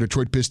the hour,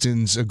 Detroit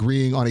Pistons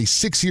agreeing on a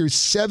 6-year,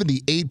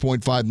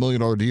 $78.5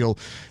 million deal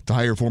to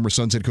hire former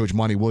Suns head coach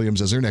Monty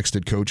Williams as their next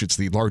head coach. It's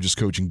the largest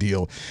coaching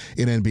deal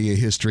in NBA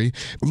history.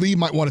 Lee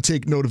might want to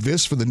take note of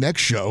this for the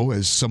next show,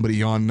 as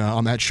somebody on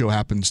that show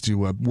happens to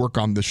work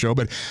on the show.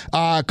 But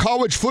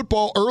college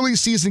football early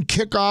season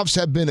kickoffs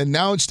have been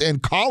announced,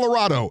 and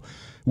Colorado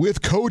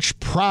with Coach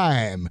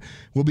Prime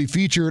will be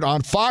featured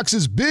on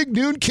Fox's Big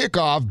Noon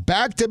Kickoff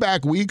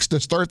back-to-back weeks to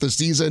start the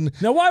season.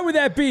 Now, why would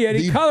that be,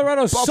 Eddie?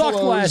 Colorado sucked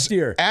last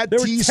year. At they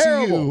were TCU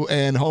terrible.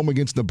 And home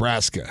against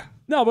Nebraska.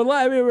 No, but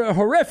they were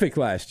horrific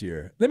last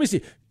year. Let me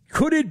see.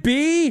 Could it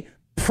be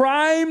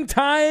prime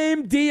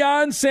time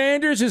Deion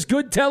Sanders is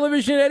good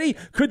television, Eddie?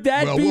 Could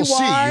that be we'll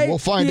why see. We'll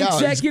find the out.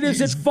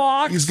 executives at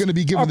Fox he's going to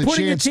be given the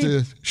chance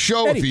to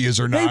show Eddie, if he is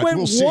or not. They went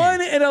we'll see.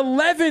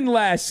 1-11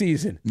 last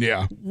season.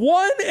 Yeah.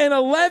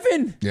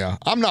 1-11. Yeah.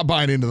 I'm not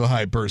buying into the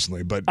hype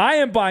personally, but I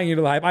am buying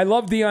into the hype. I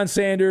love Deion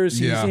Sanders.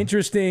 He's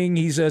interesting.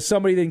 He's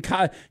somebody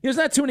that there's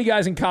not too many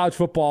guys in college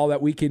football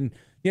that we can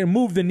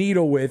move the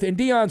needle with. And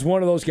Deion's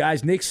one of those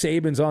guys. Nick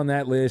Saban's on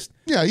that list.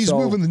 Yeah, he's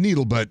moving the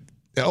needle, but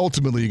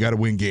ultimately, you got to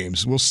win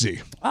games. We'll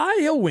see.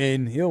 He'll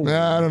win.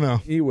 I don't know.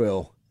 He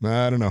will.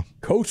 I don't know.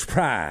 Coach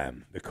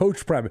Prime. The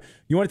Coach Prime.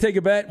 You want to take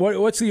a bet?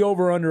 What's the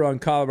over-under on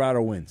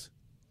Colorado wins?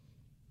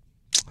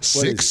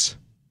 6.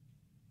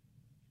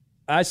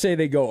 I say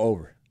they go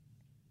over.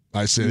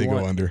 I say they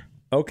go under.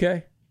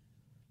 Okay.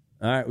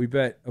 All right, we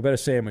bet. I'll bet a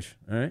sandwich.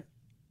 All right.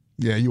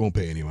 Yeah, you won't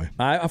pay anyway.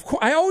 Of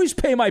course, I always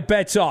pay my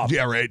bets off.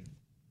 Yeah, right.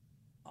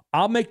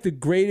 I'll make the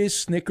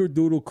greatest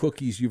snickerdoodle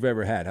cookies you've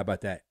ever had. How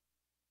about that?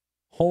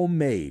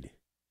 Homemade.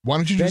 Why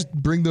don't you just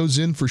bring those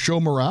in for show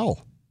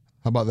morale?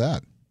 How about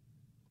that?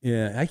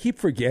 Yeah, I keep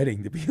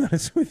forgetting, to be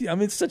honest with you. I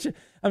mean,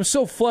 I'm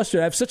so flustered.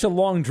 I have such a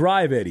long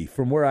drive, Eddie,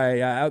 from where I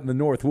out in the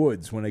North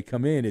Woods. When I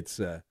come in, it's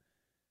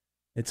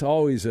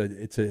always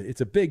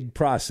a big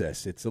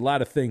process. It's a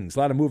lot of things, a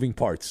lot of moving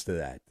parts to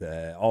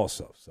that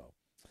also. So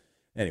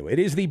anyway, it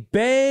is the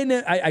Ben.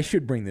 I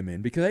should bring them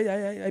in because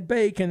I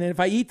bake, and then if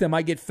I eat them,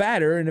 I get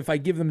fatter, and if I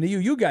give them to you,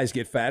 you guys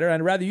get fatter.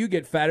 I'd rather you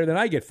get fatter than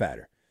I get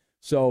fatter.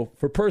 So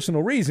for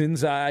personal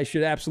reasons, I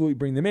should absolutely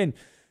bring them in.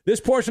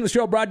 This portion of the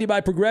show brought to you by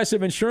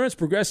Progressive Insurance.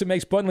 Progressive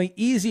makes bundling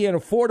easy and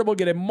affordable.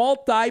 Get a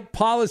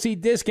multi-policy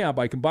discount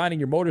by combining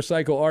your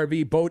motorcycle,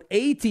 RV, boat,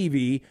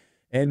 ATV,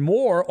 and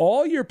more.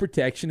 All your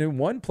protection in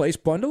one place.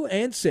 Bundle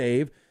and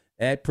save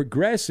at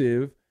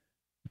Progressive.com.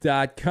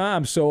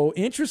 So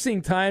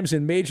interesting times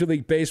in Major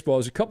League Baseball.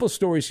 There's a couple of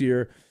stories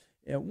here.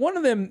 One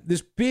of them,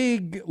 this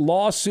big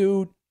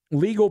lawsuit,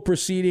 legal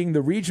proceeding,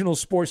 the regional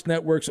sports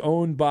networks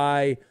owned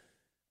by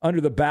under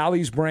the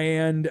Bally's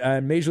brand,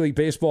 Major League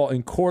Baseball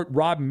in court.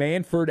 Rob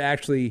Manfred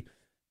actually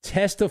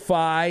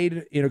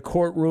testified in a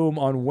courtroom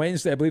on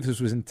Wednesday. I believe this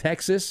was in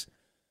Texas.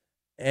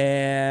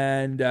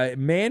 And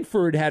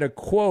Manfred had a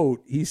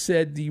quote. He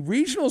said, the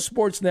regional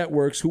sports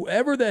networks,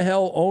 whoever the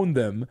hell owned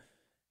them,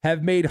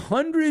 have made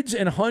hundreds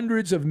and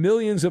hundreds of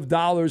millions of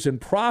dollars in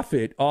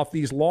profit off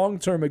these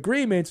long-term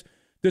agreements.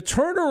 To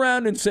turn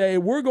around and say,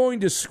 we're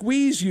going to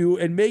squeeze you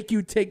and make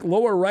you take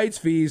lower rights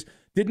fees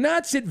did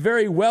not sit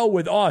very well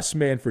with us,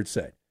 Manfred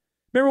said.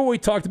 Remember what we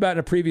talked about in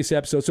a previous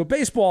episode? So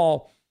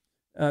baseball,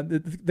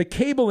 the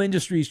cable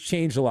industry's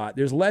changed a lot.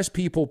 There's less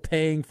people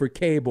paying for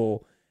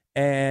cable.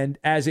 And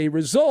as a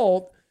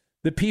result,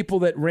 the people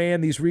that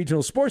ran these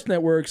regional sports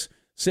networks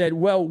said,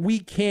 well, we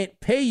can't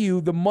pay you.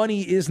 The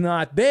money is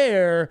not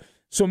there.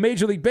 So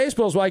Major League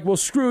Baseball's like, well,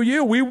 screw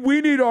you.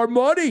 We need our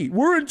money.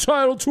 We're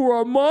entitled to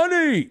our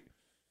money.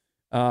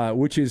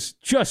 Which is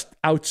just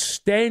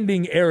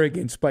outstanding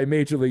arrogance by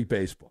Major League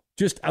Baseball.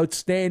 just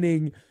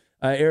outstanding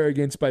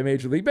arrogance by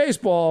Major League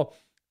Baseball.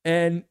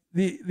 And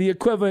the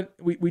equivalent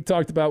we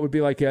talked about would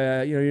be like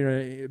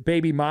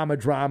baby mama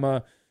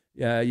drama.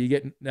 You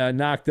get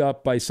knocked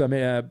up by some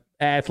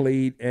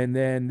athlete, and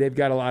then they've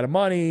got a lot of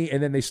money,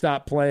 and then they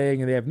stop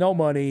playing, and they have no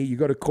money. You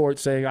go to court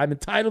saying, I'm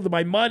entitled to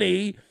my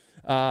money,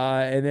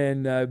 and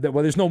then,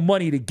 there's no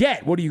money to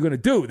get. What are you going to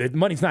do? The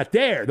money's not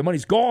there. The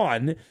money's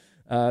gone.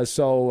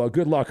 So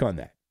good luck on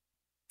that.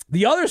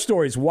 The other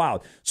story is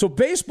wild. So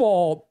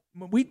baseball,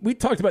 we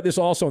talked about this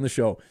also on the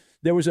show.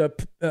 There was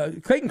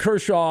Clayton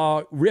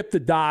Kershaw ripped the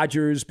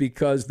Dodgers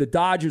because the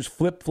Dodgers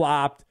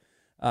flip-flopped.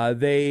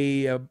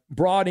 They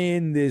brought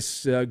in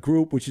this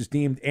group, which is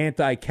deemed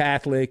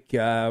anti-Catholic,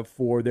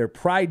 for their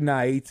Pride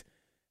Night.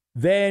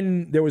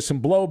 Then there was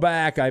some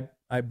blowback.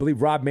 I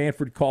believe Rob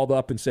Manfred called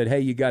up and said,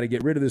 hey, you got to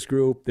get rid of this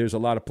group. There's a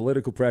lot of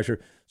political pressure.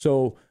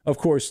 So, of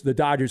course, the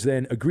Dodgers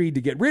then agreed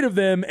to get rid of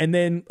them. And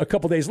then a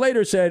couple days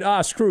later said,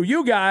 screw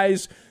you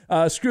guys.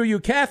 Screw you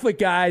Catholic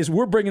guys.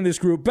 We're bringing this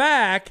group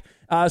back.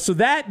 So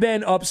that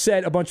then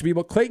upset a bunch of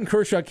people. Clayton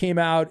Kershaw came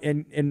out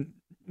and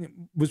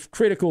was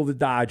critical of the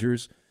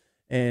Dodgers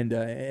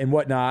and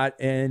whatnot.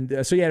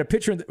 And so you had a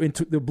pitcher,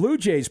 the Blue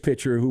Jays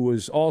pitcher, who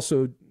was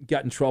also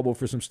got in trouble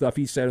for some stuff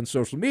he said on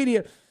social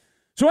media.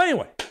 So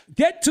anyway,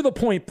 get to the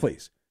point,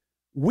 please.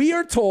 We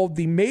are told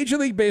the Major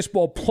League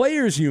Baseball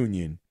Players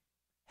Union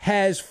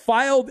has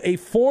filed a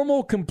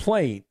formal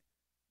complaint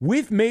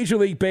with Major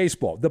League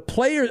Baseball.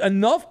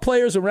 Enough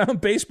players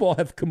around baseball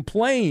have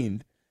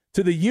complained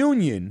to the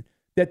union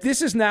that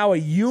this is now a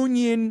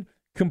union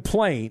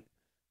complaint.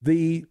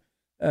 The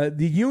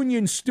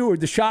union steward,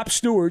 the shop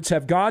stewards,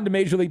 have gone to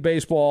Major League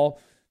Baseball.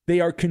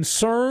 They are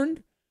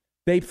concerned.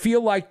 They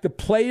feel like the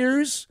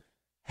players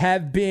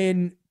have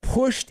been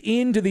pushed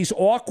into these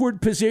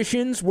awkward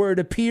positions where it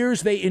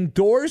appears they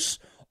endorse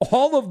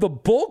all of the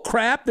bull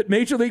crap that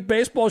Major League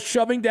Baseball is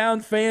shoving down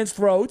fans'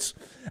 throats.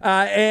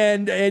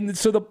 And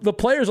so the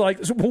players are like,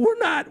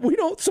 we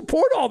don't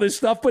support all this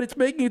stuff, but it's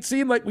making it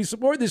seem like we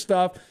support this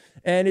stuff.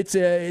 And it's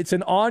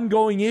an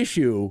ongoing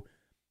issue.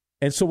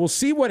 And so we'll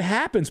see what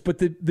happens. But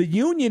the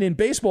union in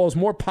baseball is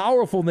more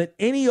powerful than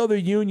any other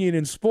union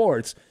in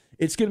sports.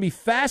 It's going to be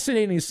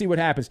fascinating to see what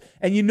happens.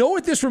 And you know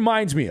what this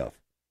reminds me of?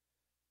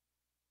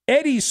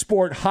 Eddie's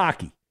sport,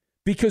 hockey.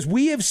 Because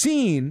we have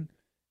seen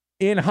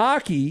in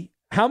hockey,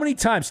 how many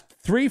times?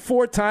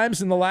 3-4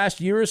 times in the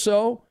last year or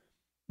so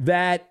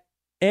that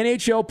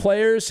NHL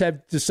players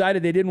have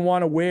decided they didn't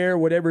want to wear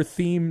whatever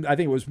theme, I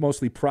think it was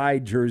mostly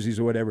Pride jerseys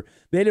or whatever,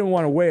 they didn't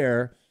want to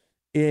wear.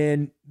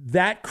 And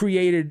that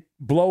created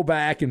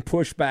blowback and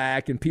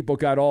pushback, and people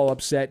got all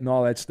upset and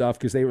all that stuff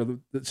because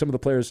some of the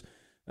players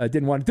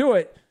didn't want to do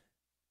it.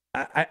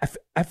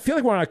 I feel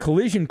like we're on a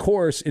collision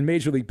course in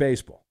Major League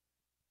Baseball.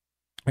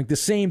 Like the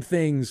same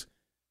thing's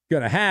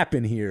going to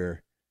happen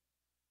here,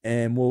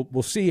 and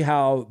we'll see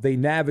how they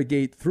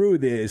navigate through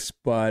this.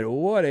 But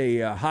what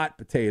a hot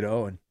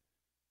potato! And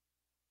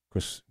of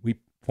course, we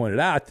pointed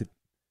out that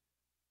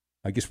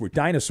I guess we're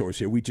dinosaurs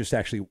here. We just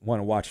actually want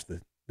to watch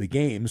the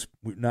games.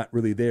 We're not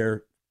really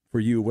there for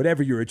you.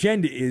 Whatever your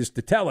agenda is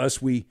to tell us,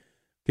 we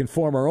can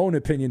form our own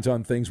opinions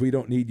on things. We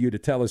don't need you to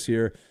tell us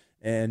here.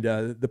 And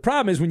the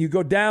problem is when you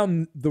go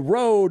down the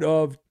road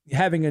of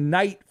having a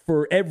night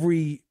for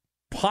every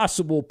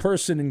possible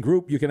person and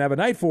group you can have a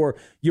night for,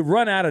 you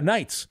run out of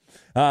nights.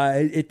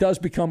 It does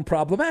become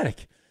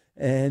problematic.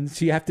 And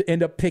so you have to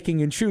end up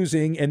picking and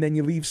choosing, and then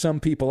you leave some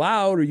people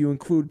out or you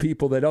include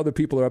people that other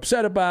people are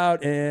upset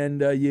about,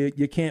 and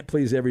you can't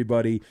please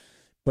everybody.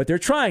 But they're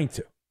trying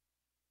to.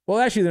 Well,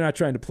 actually, they're not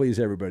trying to please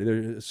everybody.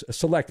 There's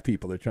select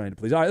people they're trying to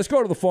please. All right, let's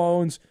go to the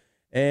phones,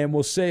 and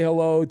we'll say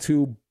hello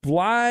to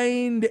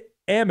Blind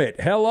Emmett.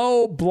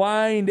 Hello,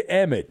 Blind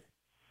Emmett.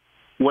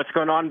 What's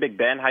going on, Big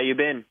Ben? How you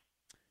been?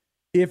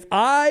 If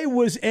I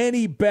was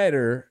any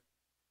better,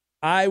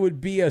 I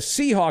would be a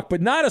Seahawk,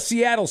 but not a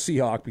Seattle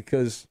Seahawk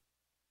because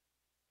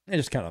they're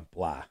just kind of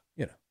blah,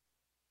 you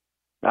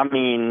know. I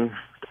mean,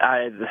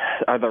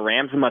 are the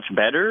Rams much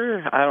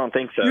better? I don't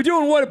think so. You're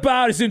doing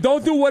whataboutism.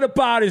 Don't do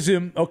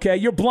whataboutism, okay?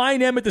 You're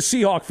Blind Emmett, the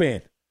Seahawk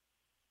fan.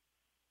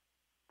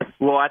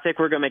 Well, I think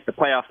we're going to make the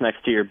playoffs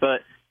next year,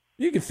 but...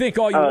 You can think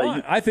all you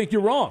want. I think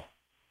you're wrong.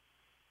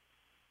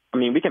 I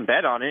mean, we can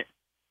bet on it.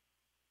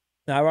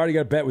 Now, I've already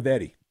got a bet with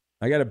Eddie.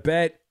 I got a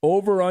bet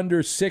over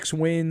under 6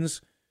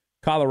 wins,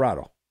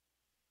 Colorado.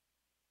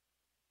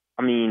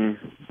 I mean,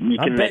 you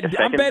can make a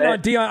second I'm betting on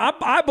Deion.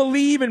 I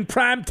believe in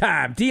prime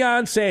time.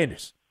 Deion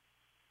Sanders.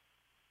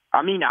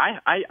 I mean,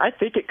 I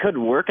think it could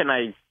work, and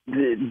I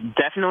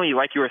definitely,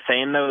 like you were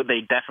saying, though,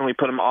 they definitely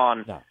put him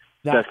on. No.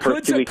 Now,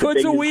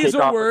 could a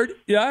weasel word?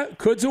 Yeah,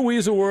 could a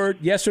weasel word?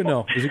 Yes or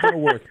no? Is it going to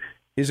work?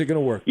 Is it going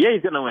to work? Yeah,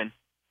 he's going to win.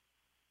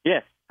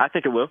 Yeah, I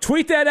think it will.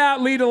 Tweet that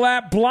out, lead a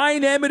lap.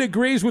 Blind Emmett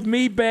agrees with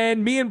me,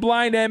 Ben. Me and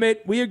Blind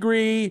Emmett, we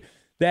agree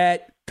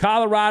that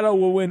Colorado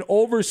will win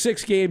over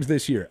 6 games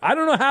this year. I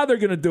don't know how they're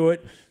going to do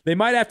it. They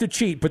might have to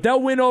cheat, but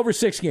they'll win over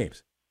 6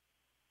 games.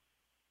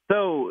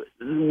 So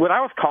what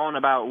I was calling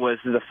about was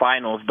the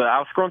finals, but I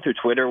was scrolling through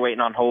Twitter waiting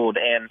on hold,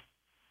 and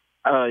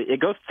it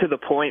goes to the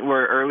point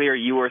where earlier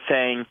you were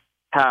saying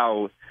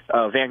how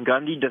Van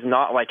Gundy does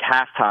not like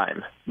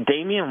halftime.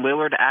 Damian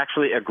Lillard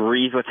actually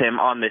agrees with him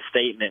on this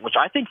statement, which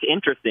I think is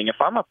interesting. If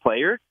I'm a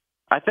player,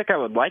 I think I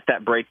would like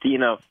that break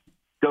to,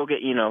 go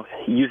get,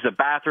 use the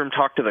bathroom,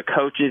 talk to the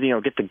coaches,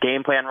 get the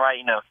game plan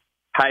right,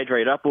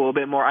 hydrate up a little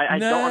bit more. I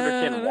don't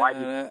understand why.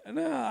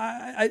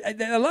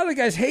 A lot of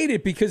guys hate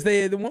it because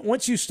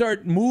once you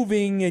start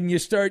moving and you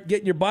start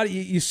getting your body,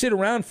 you sit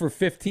around for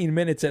 15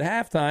 minutes at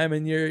halftime,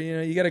 and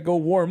you got to go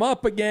warm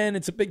up again.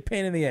 It's a big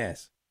pain in the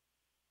ass.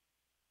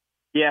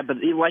 Yeah, but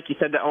like you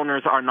said, the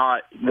owners they're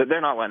not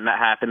letting that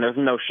happen. There's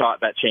no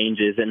shot that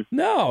changes. And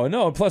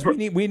no. Plus,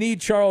 we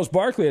need Charles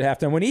Barkley at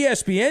halftime. When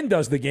ESPN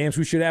does the games,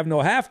 we should have no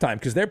halftime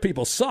because their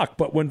people suck.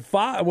 But when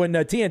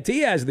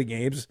TNT has the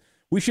games,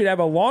 we should have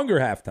a longer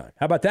halftime.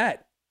 How about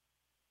that?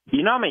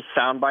 You know how many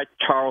sound bites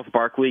Charles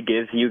Barkley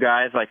gives you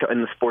guys, like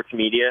in the sports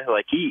media?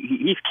 Like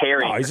he's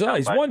carrying. Oh,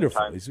 he's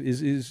wonderful.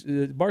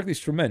 Barkley's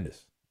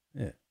tremendous.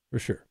 Yeah, for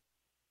sure.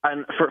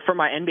 And for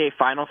my NBA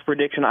Finals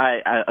prediction,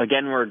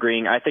 again we're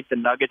agreeing. I think the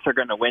Nuggets are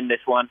going to win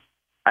this one.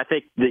 I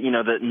think that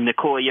the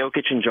Nikola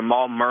Jokic and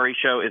Jamal Murray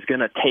show is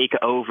going to take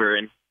over,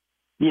 and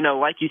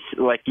like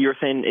you were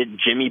saying,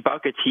 Jimmy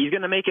buckets. He's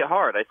going to make it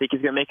hard. I think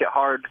he's going to make it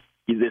hard.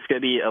 It's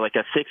going to be like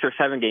a 6 or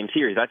 7 game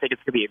series. I think it's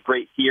going to be a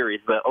great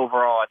series, but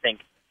overall, I think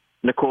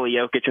Nikola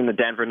Jokic and the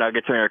Denver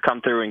Nuggets are going to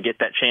come through and get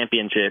that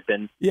championship.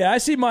 And yeah, I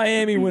see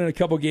Miami winning a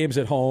couple games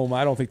at home.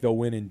 I don't think they'll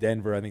win in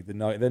Denver. I think the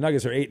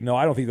Nuggets are 8-0.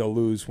 I don't think they'll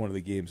lose one of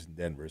the games in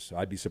Denver. So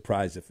I'd be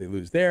surprised if they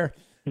lose there.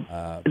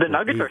 The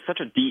Nuggets are such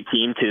a deep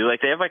team too.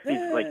 Like they have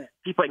these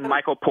people like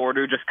Michael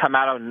Porter just come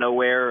out of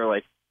nowhere, or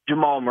like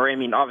Jamal Murray. I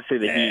mean, obviously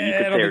the Heat, you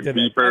could say they're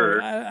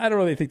deeper. I don't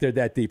really think they're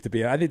that deep to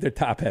be. I think they're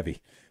top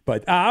heavy.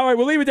 But all right,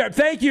 we'll leave it there.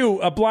 Thank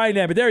you, Blind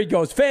Emmett. There he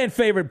goes, fan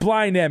favorite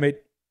Blind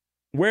Emmett.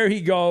 Where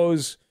he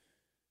goes,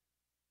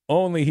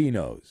 only he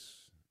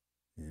knows.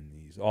 And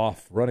he's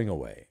off running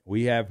away.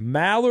 We have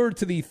Mallard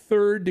to the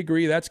 3rd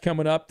degree. That's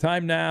coming up.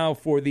 Time now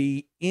for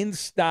the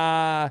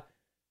Insta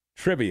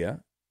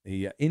Trivia.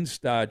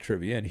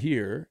 And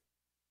here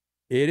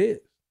it is.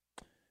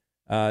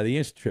 The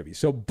Insta Trivia.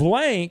 So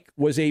Blank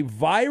was a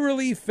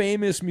virally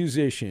famous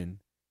musician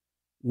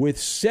with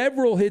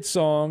several hit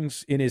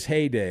songs in his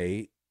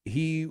heyday.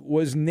 He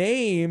was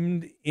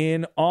named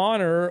in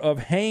honor of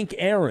Hank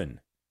Aaron.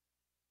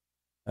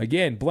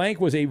 Again, Blank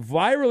was a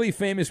virally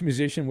famous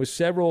musician with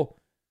several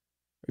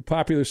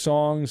popular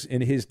songs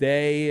in his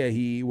day.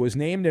 He was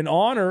named in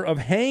honor of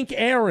Hank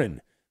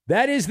Aaron.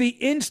 That is the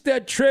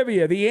Insta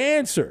Trivia, the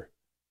answer.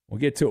 We'll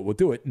get to it. We'll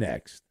do it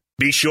next.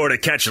 Be sure to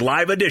catch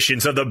live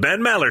editions of the Ben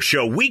Maller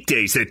Show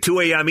weekdays at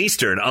 2 a.m.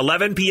 Eastern,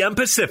 11 p.m.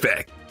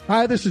 Pacific.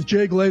 Hi, this is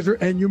Jay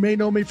Glazer, and you may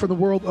know me from the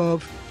world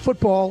of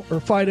football or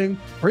fighting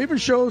or even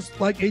shows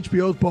like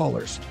HBO's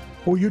Ballers.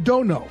 What you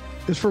don't know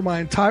is for my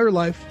entire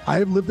life, I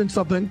have lived in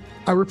something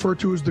I refer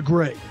to as the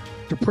gray.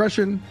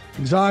 Depression,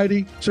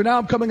 anxiety. So now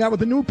I'm coming out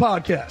with a new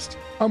podcast,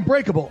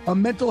 Unbreakable, a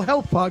mental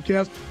health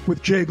podcast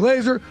with Jay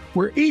Glazer,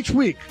 where each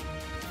week,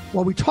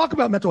 while we talk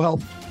about mental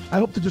health, I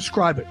hope to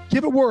describe it,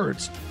 give it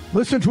words.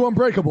 Listen to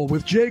Unbreakable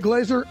with Jay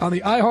Glazer on the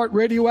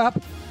iHeartRadio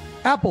app,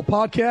 Apple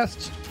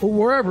Podcasts, or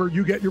wherever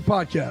you get your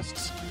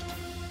podcasts.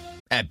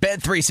 At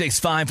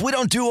Bet365, we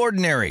don't do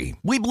ordinary.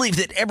 We believe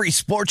that every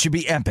sport should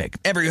be epic.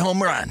 Every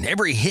home run,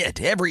 every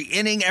hit, every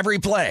inning, every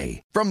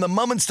play. From the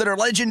moments that are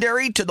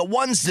legendary to the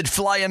ones that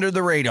fly under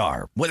the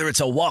radar. Whether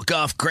it's a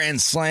walk-off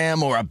grand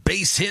slam or a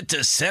base hit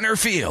to center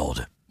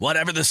field.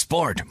 Whatever the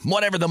sport,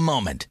 whatever the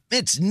moment.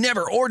 It's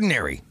never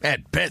ordinary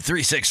at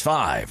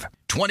Bet365.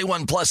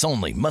 21 plus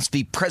only. Must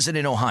be present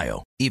in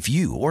Ohio. If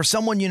you or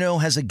someone you know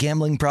has a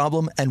gambling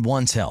problem and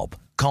wants help,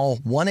 call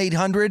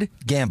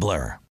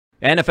 1-800-GAMBLER.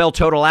 NFL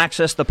Total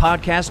Access, the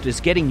podcast,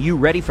 is getting you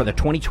ready for the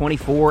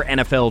 2024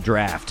 NFL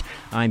Draft.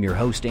 I'm your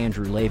host,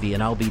 Andrew Levy,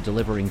 and I'll be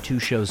delivering 2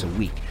 shows a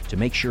week to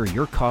make sure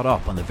you're caught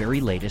up on the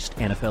very latest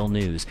NFL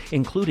news,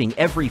 including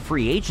every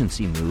free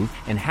agency move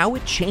and how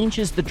it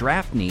changes the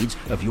draft needs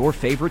of your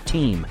favorite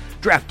team.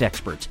 Draft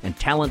experts and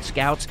talent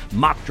scouts,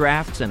 mock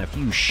drafts, and a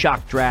few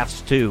shock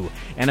drafts, too.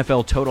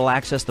 NFL Total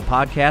Access, the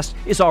podcast,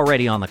 is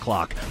already on the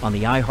clock on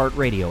the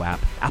iHeartRadio app,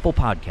 Apple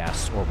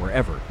Podcasts, or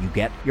wherever you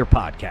get your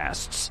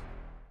podcasts.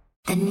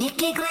 The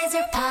Nikki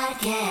Glazer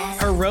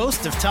Podcast. Her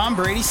roast of Tom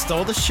Brady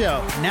stole the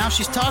show. Now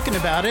she's talking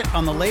about it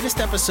on the latest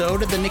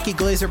episode of the Nikki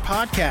Glazer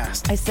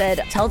Podcast. I said,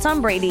 tell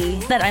Tom Brady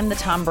that I'm the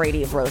Tom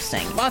Brady of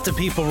roasting. Lots of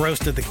people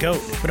roasted the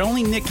GOAT, but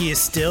only Nikki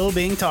is still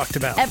being talked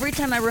about. Every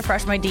time I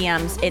refresh my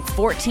DMs, it's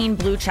 14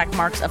 blue check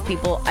marks of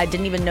people I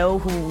didn't even know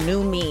who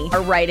knew me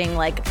are writing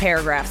like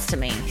paragraphs to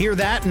me. Hear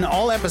that in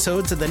all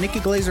episodes of the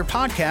Nikki Glazer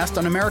Podcast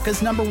on America's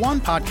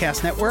 #1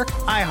 podcast network,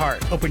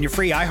 iHeart. Open your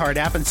free iHeart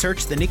app and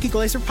search the Nikki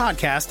Glazer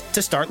Podcast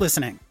to start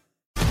listening.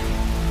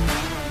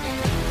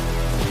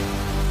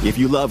 If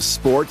you love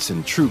sports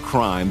and true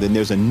crime, then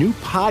there's a new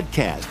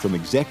podcast from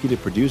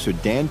executive producer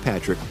Dan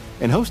Patrick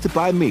and hosted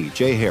by me,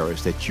 Jay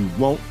Harris, that you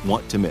won't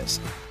want to miss.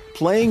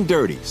 Playing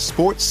Dirty: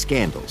 Sports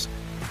Scandals.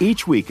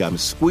 Each week, I'm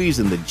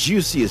squeezing the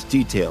juiciest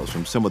details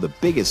from some of the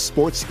biggest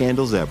sports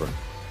scandals ever.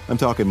 I'm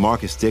talking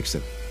Marcus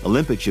Dixon,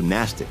 Olympic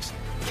gymnastics,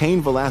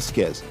 Cain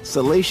Velasquez,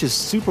 salacious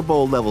Super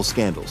Bowl-level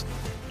scandals.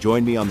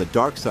 Join me on the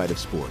dark side of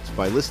sports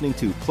by listening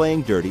to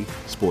Playing Dirty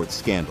Sports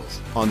Scandals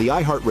on the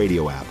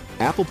iHeartRadio app,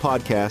 Apple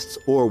Podcasts,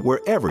 or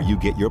wherever you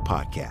get your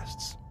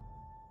podcasts.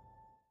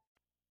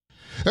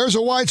 There's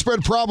a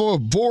widespread problem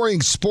of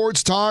boring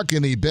sports talk,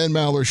 and the Ben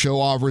Maller Show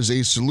offers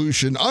a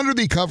solution. Under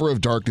the cover of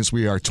darkness,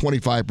 we are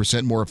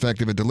 25% more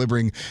effective at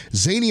delivering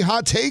zany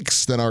hot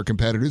takes than our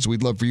competitors.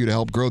 We'd love for you to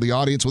help grow the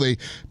audience with a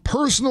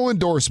personal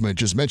endorsement.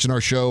 Just mention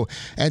our show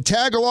and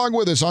tag along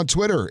with us on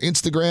Twitter,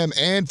 Instagram,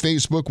 and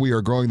Facebook. We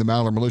are growing the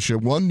Maller Militia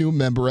one new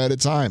member at a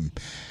time.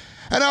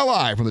 And now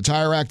live from the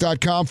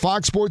TireRack.com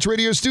Fox Sports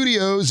Radio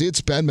studios,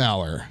 it's Ben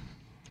Maller.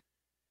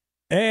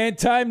 And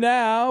time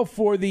now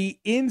for the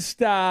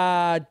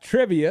Insta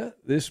Trivia.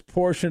 This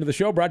portion of the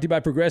show brought to you by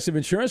Progressive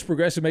Insurance.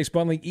 Progressive makes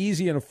bundling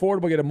easy and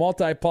affordable. Get a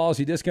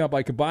multi-policy discount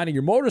by combining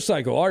your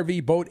motorcycle,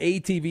 RV, boat,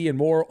 ATV, and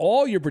more.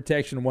 All your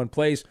protection in one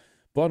place.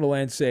 Bundle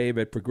and save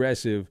at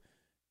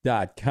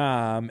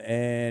Progressive.com.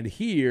 And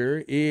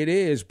here it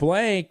is.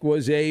 Blank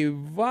was a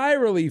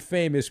virally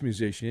famous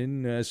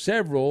musician.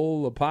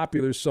 Several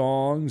popular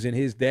songs in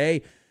his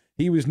day.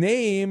 He was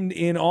named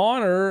in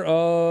honor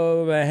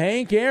of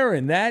Hank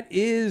Aaron. That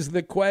is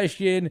the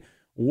question.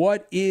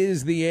 What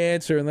is the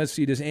answer? And let's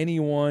see, does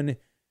anyone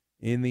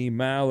in the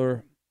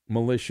Maller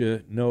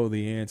Militia know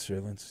the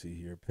answer? Let's see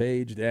here.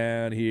 Page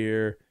down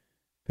here.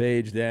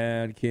 Page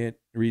down. Can't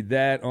read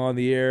that on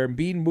the air.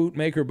 Bean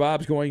Bootmaker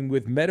Bob's going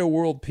with Meta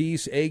World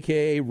Peace,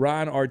 a.k.a.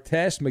 Ron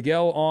Artest.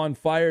 Miguel on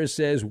Fire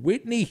says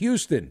Whitney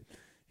Houston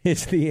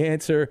is the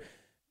answer.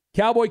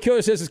 Cowboy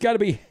Killer says it's got to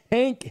be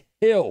Hank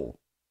Hill.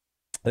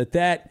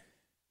 That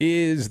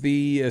is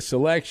the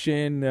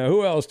selection.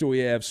 Who else do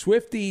we have?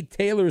 Swiftie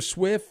Taylor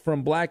Swift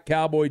from Black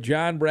Cowboy.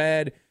 John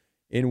Brad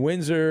in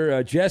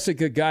Windsor.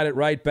 Jessica got it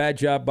right. Bad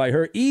job by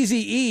her.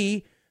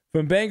 Eazy-E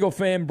from Bengal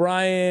fan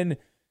Brian.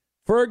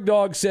 Ferg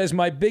Dog says,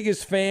 my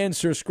biggest fan,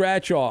 Sir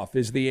Scratch-Off,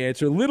 is the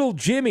answer. Little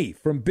Jimmy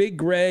from Big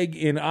Greg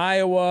in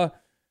Iowa.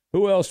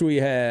 Who else do we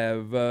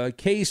have?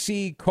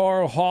 KC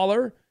Carl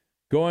Holler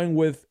going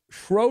with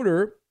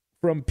Schroeder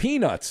from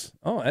Peanuts.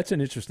 Oh, that's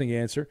an interesting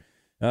answer.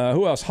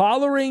 Who else?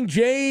 Hollering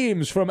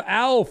James from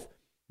Alf,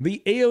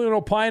 the alien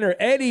opiner.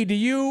 Eddie, do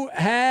you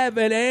have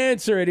an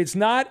answer? And it's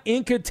not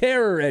Inca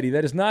Terror, Eddie.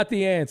 That is not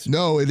the answer.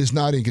 No, it is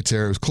not Inca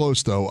Terror. It was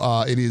close,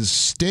 though. It is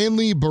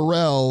Stanley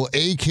Burrell,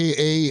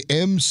 a.k.a.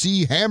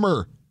 MC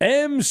Hammer.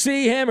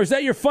 MC Hammer. Is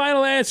that your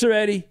final answer,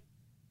 Eddie?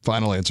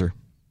 Final answer.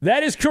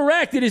 That is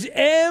correct. It is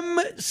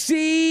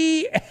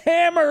MC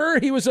Hammer.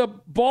 He was a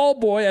ball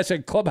boy. That's a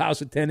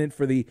clubhouse attendant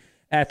for the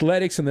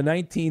Athletics in the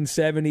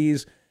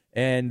 1970s.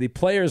 And the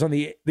players on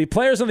the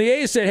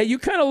A's said, hey, you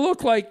kind of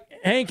look like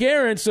Hank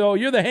Aaron, so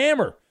you're the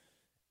Hammer.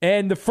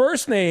 And the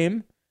first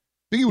name...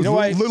 I think it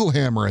was Little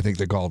Hammer, I think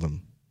they called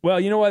him. Well,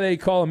 you know why they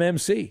call him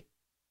MC?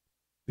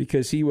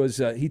 Because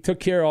he took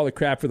care of all the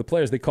crap for the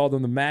players. They called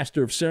him the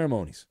Master of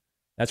Ceremonies.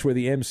 That's where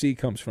the MC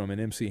comes from, an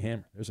MC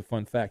Hammer. There's a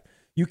fun fact.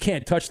 You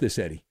can't touch this,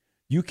 Eddie.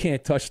 You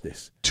can't touch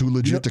this. Too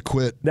legit to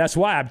quit. That's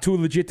why I'm too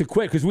legit to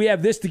quit, because we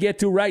have this to get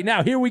to right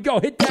now. Here we go.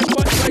 Hit that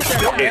button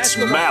right there. It's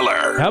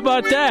Maller. How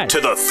about that?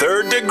 To the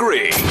third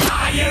degree.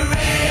 Are you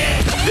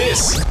ready?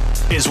 This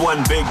is when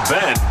Big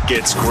Ben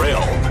gets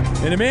grilled.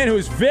 And a man who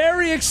is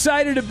very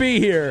excited to be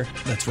here.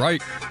 That's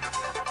right.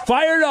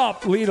 Fired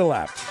up, lead a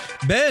lap.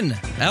 Ben,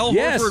 Al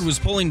Horford was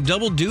pulling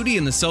double duty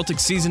in the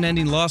Celtics'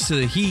 season-ending loss to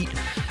the Heat.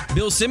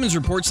 Bill Simmons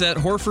reports that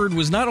Horford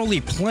was not only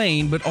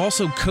playing, but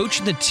also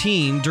coaching the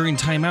team during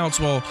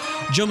timeouts while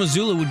Joe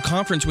Mazzulla would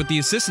conference with the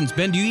assistants.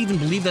 Ben, do you even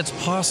believe that's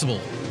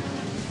possible?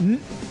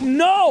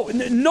 No,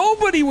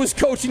 nobody was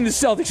coaching the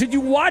Celtics. Did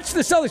you watch the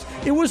Celtics?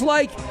 It was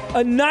like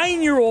a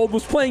 9-year-old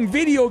was playing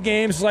video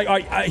games. It's like, all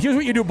right, here's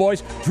what you do,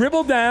 boys.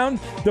 Dribble down.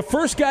 The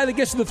first guy that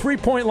gets to the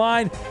three-point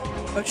line,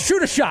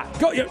 shoot a shot.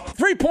 Go,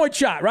 three-point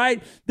shot,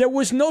 right? There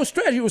was no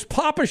strategy. It was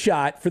pop a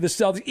shot for the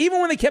Celtics, even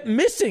when they kept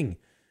missing.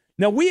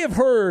 Now, we have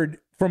heard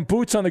from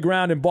boots on the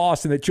ground in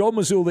Boston that Joe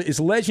Mazzulla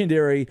is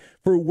legendary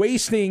for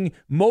wasting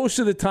most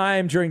of the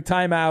time during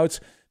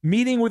timeouts,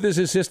 meeting with his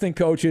assistant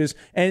coaches,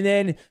 and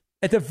then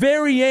at the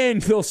very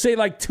end, he'll say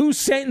like 2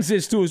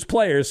 sentences to his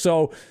players.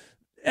 So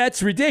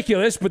that's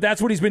ridiculous, but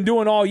that's what he's been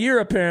doing all year,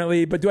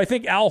 apparently. But do I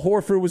think Al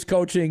Horford was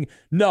coaching?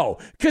 No,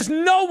 because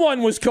no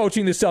one was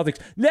coaching the Celtics.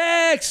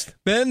 Next!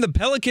 Ben, the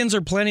Pelicans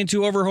are planning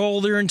to overhaul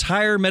their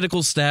entire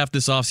medical staff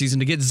this offseason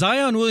to get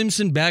Zion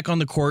Williamson back on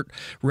the court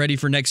ready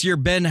for next year.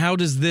 Ben, how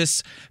does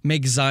this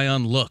make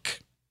Zion look?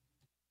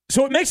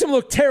 So it makes him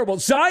look terrible.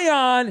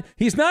 Zion,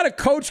 he's not a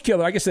coach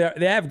killer. I guess they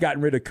have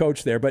gotten rid of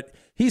coach there, but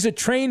he's a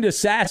trained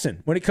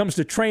assassin when it comes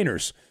to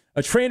trainers.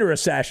 A trainer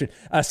assassin.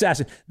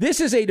 This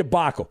is a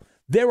debacle.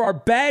 There are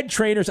bad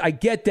trainers, I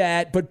get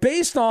that, but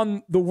based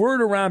on the word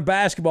around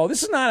basketball,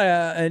 this is not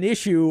an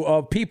issue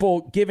of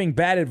people giving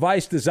bad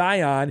advice to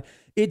Zion.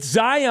 It's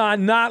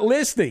Zion not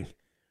listening,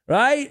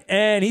 right?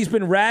 And he's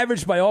been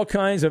ravaged by all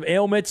kinds of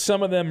ailments,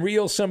 some of them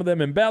real, some of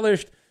them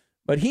embellished,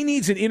 but he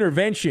needs an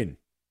intervention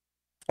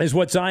is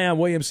what Zion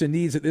Williamson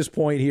needs at this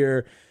point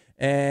here.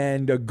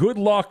 And good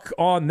luck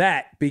on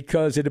that,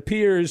 because it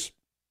appears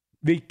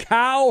the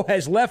cow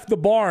has left the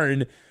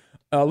barn,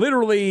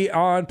 literally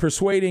on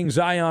persuading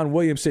Zion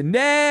Williamson.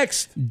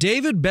 Next!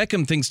 David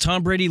Beckham thinks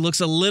Tom Brady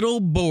looks a little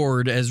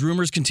bored as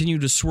rumors continue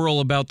to swirl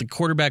about the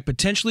quarterback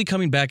potentially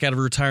coming back out of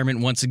retirement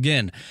once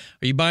again.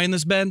 Are you buying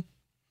this, Ben?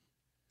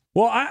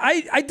 Well,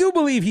 I do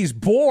believe he's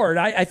bored.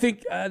 I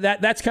think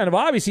that's kind of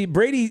obvious.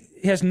 Brady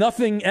has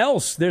nothing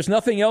else. There's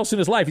nothing else in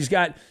his life. He's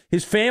got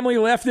his family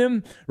left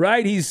him,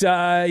 right? He's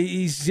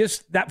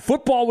just, that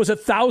football was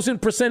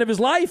 1,000% of his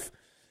life.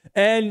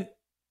 And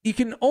you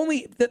can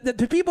only,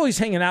 the people he's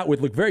hanging out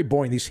with look very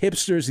boring. These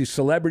hipsters, these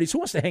celebrities. Who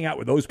wants to hang out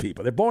with those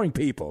people? They're boring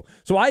people.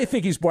 So I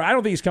think he's bored. I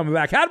don't think he's coming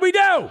back. How did we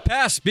do?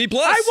 Pass. B+.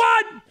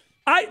 I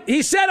won.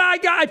 He said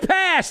I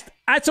passed.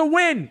 That's a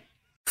win.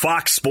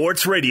 Fox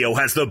Sports Radio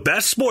has the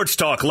best sports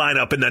talk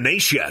lineup in the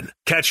nation.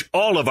 Catch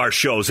all of our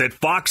shows at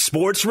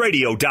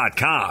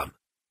foxsportsradio.com.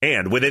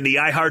 And within the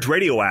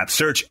iHeartRadio app,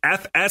 search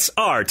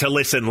FSR to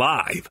listen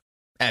live.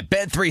 At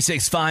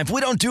Bet365, we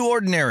don't do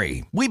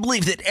ordinary. We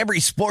believe that every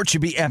sport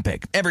should be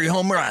epic. Every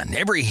home run,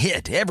 every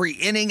hit, every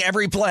inning,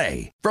 every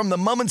play. From the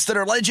moments that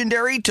are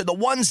legendary to the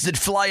ones that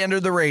fly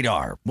under the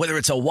radar. Whether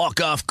it's a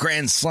walk-off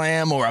grand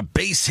slam or a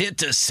base hit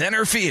to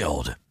center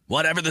field.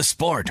 Whatever the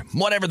sport,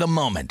 whatever the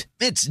moment,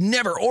 it's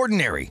never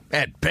ordinary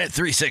at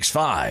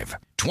Bet365.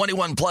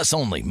 21 plus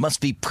only. Must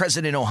be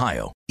present in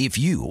Ohio. If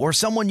you or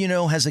someone you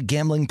know has a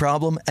gambling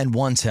problem and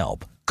wants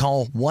help,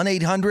 call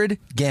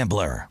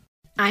 1-800-GAMBLER.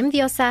 I'm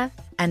Diosa.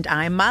 And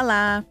I'm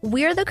Mala.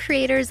 We're the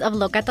creators of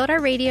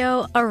Locatora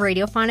Radio, a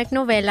radiophonic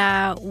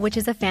novela, which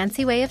is a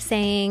fancy way of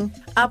saying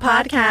a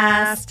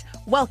podcast.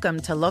 Welcome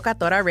to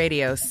Locatora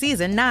Radio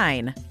Season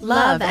 9.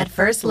 Love at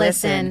First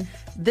Listen.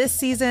 This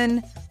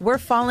season, we're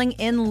falling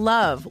in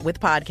love with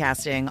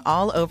podcasting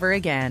all over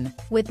again.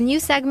 With new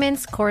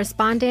segments,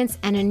 correspondence,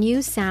 and a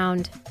new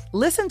sound.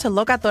 Listen to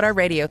Locatora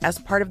Radio as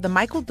part of the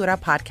My Cultura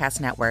Podcast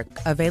Network.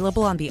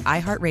 Available on the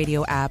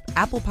iHeartRadio app,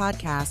 Apple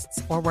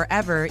Podcasts, or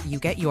wherever you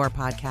get your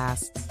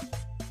podcasts.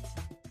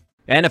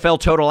 NFL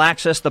Total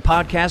Access, the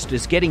podcast,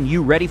 is getting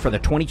you ready for the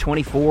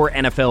 2024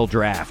 NFL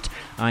Draft.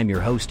 I'm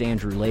your host,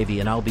 Andrew Levy,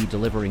 and I'll be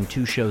delivering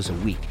 2 shows a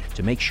week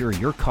to make sure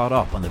you're caught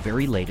up on the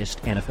very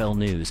latest NFL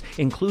news,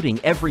 including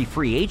every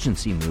free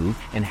agency move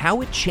and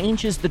how it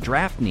changes the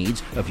draft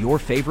needs of your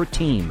favorite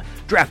team.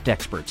 Draft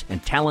experts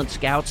and talent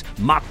scouts,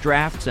 mock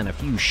drafts, and a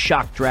few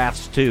shock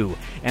drafts, too.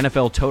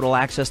 NFL Total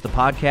Access, the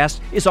podcast,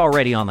 is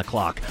already on the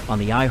clock on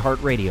the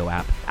iHeartRadio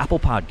app, Apple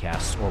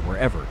Podcasts, or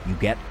wherever you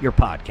get your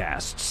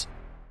podcasts.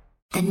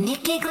 The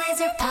Nikki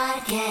Glaser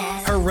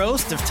Podcast. Her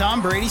roast of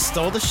Tom Brady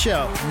stole the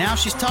show. Now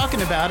she's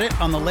talking about it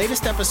on the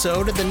latest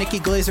episode of the Nikki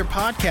Glaser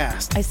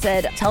Podcast. I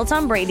said, tell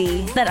Tom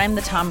Brady that I'm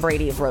the Tom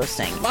Brady of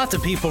roasting. Lots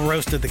of people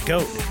roasted the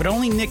GOAT, but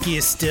only Nikki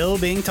is still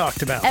being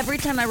talked about. Every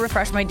time I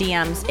refresh my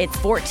DMs, it's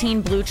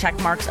 14 blue check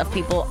marks of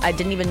people I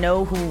didn't even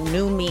know who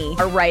knew me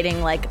are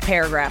writing like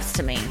paragraphs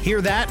to me.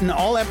 Hear that in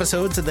all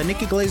episodes of the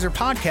Nikki Glaser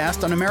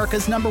Podcast on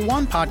America's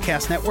 #1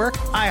 podcast network,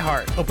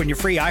 iHeart. Open your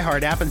free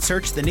iHeart app and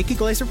search the Nikki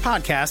Glaser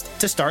Podcast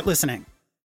to start listening.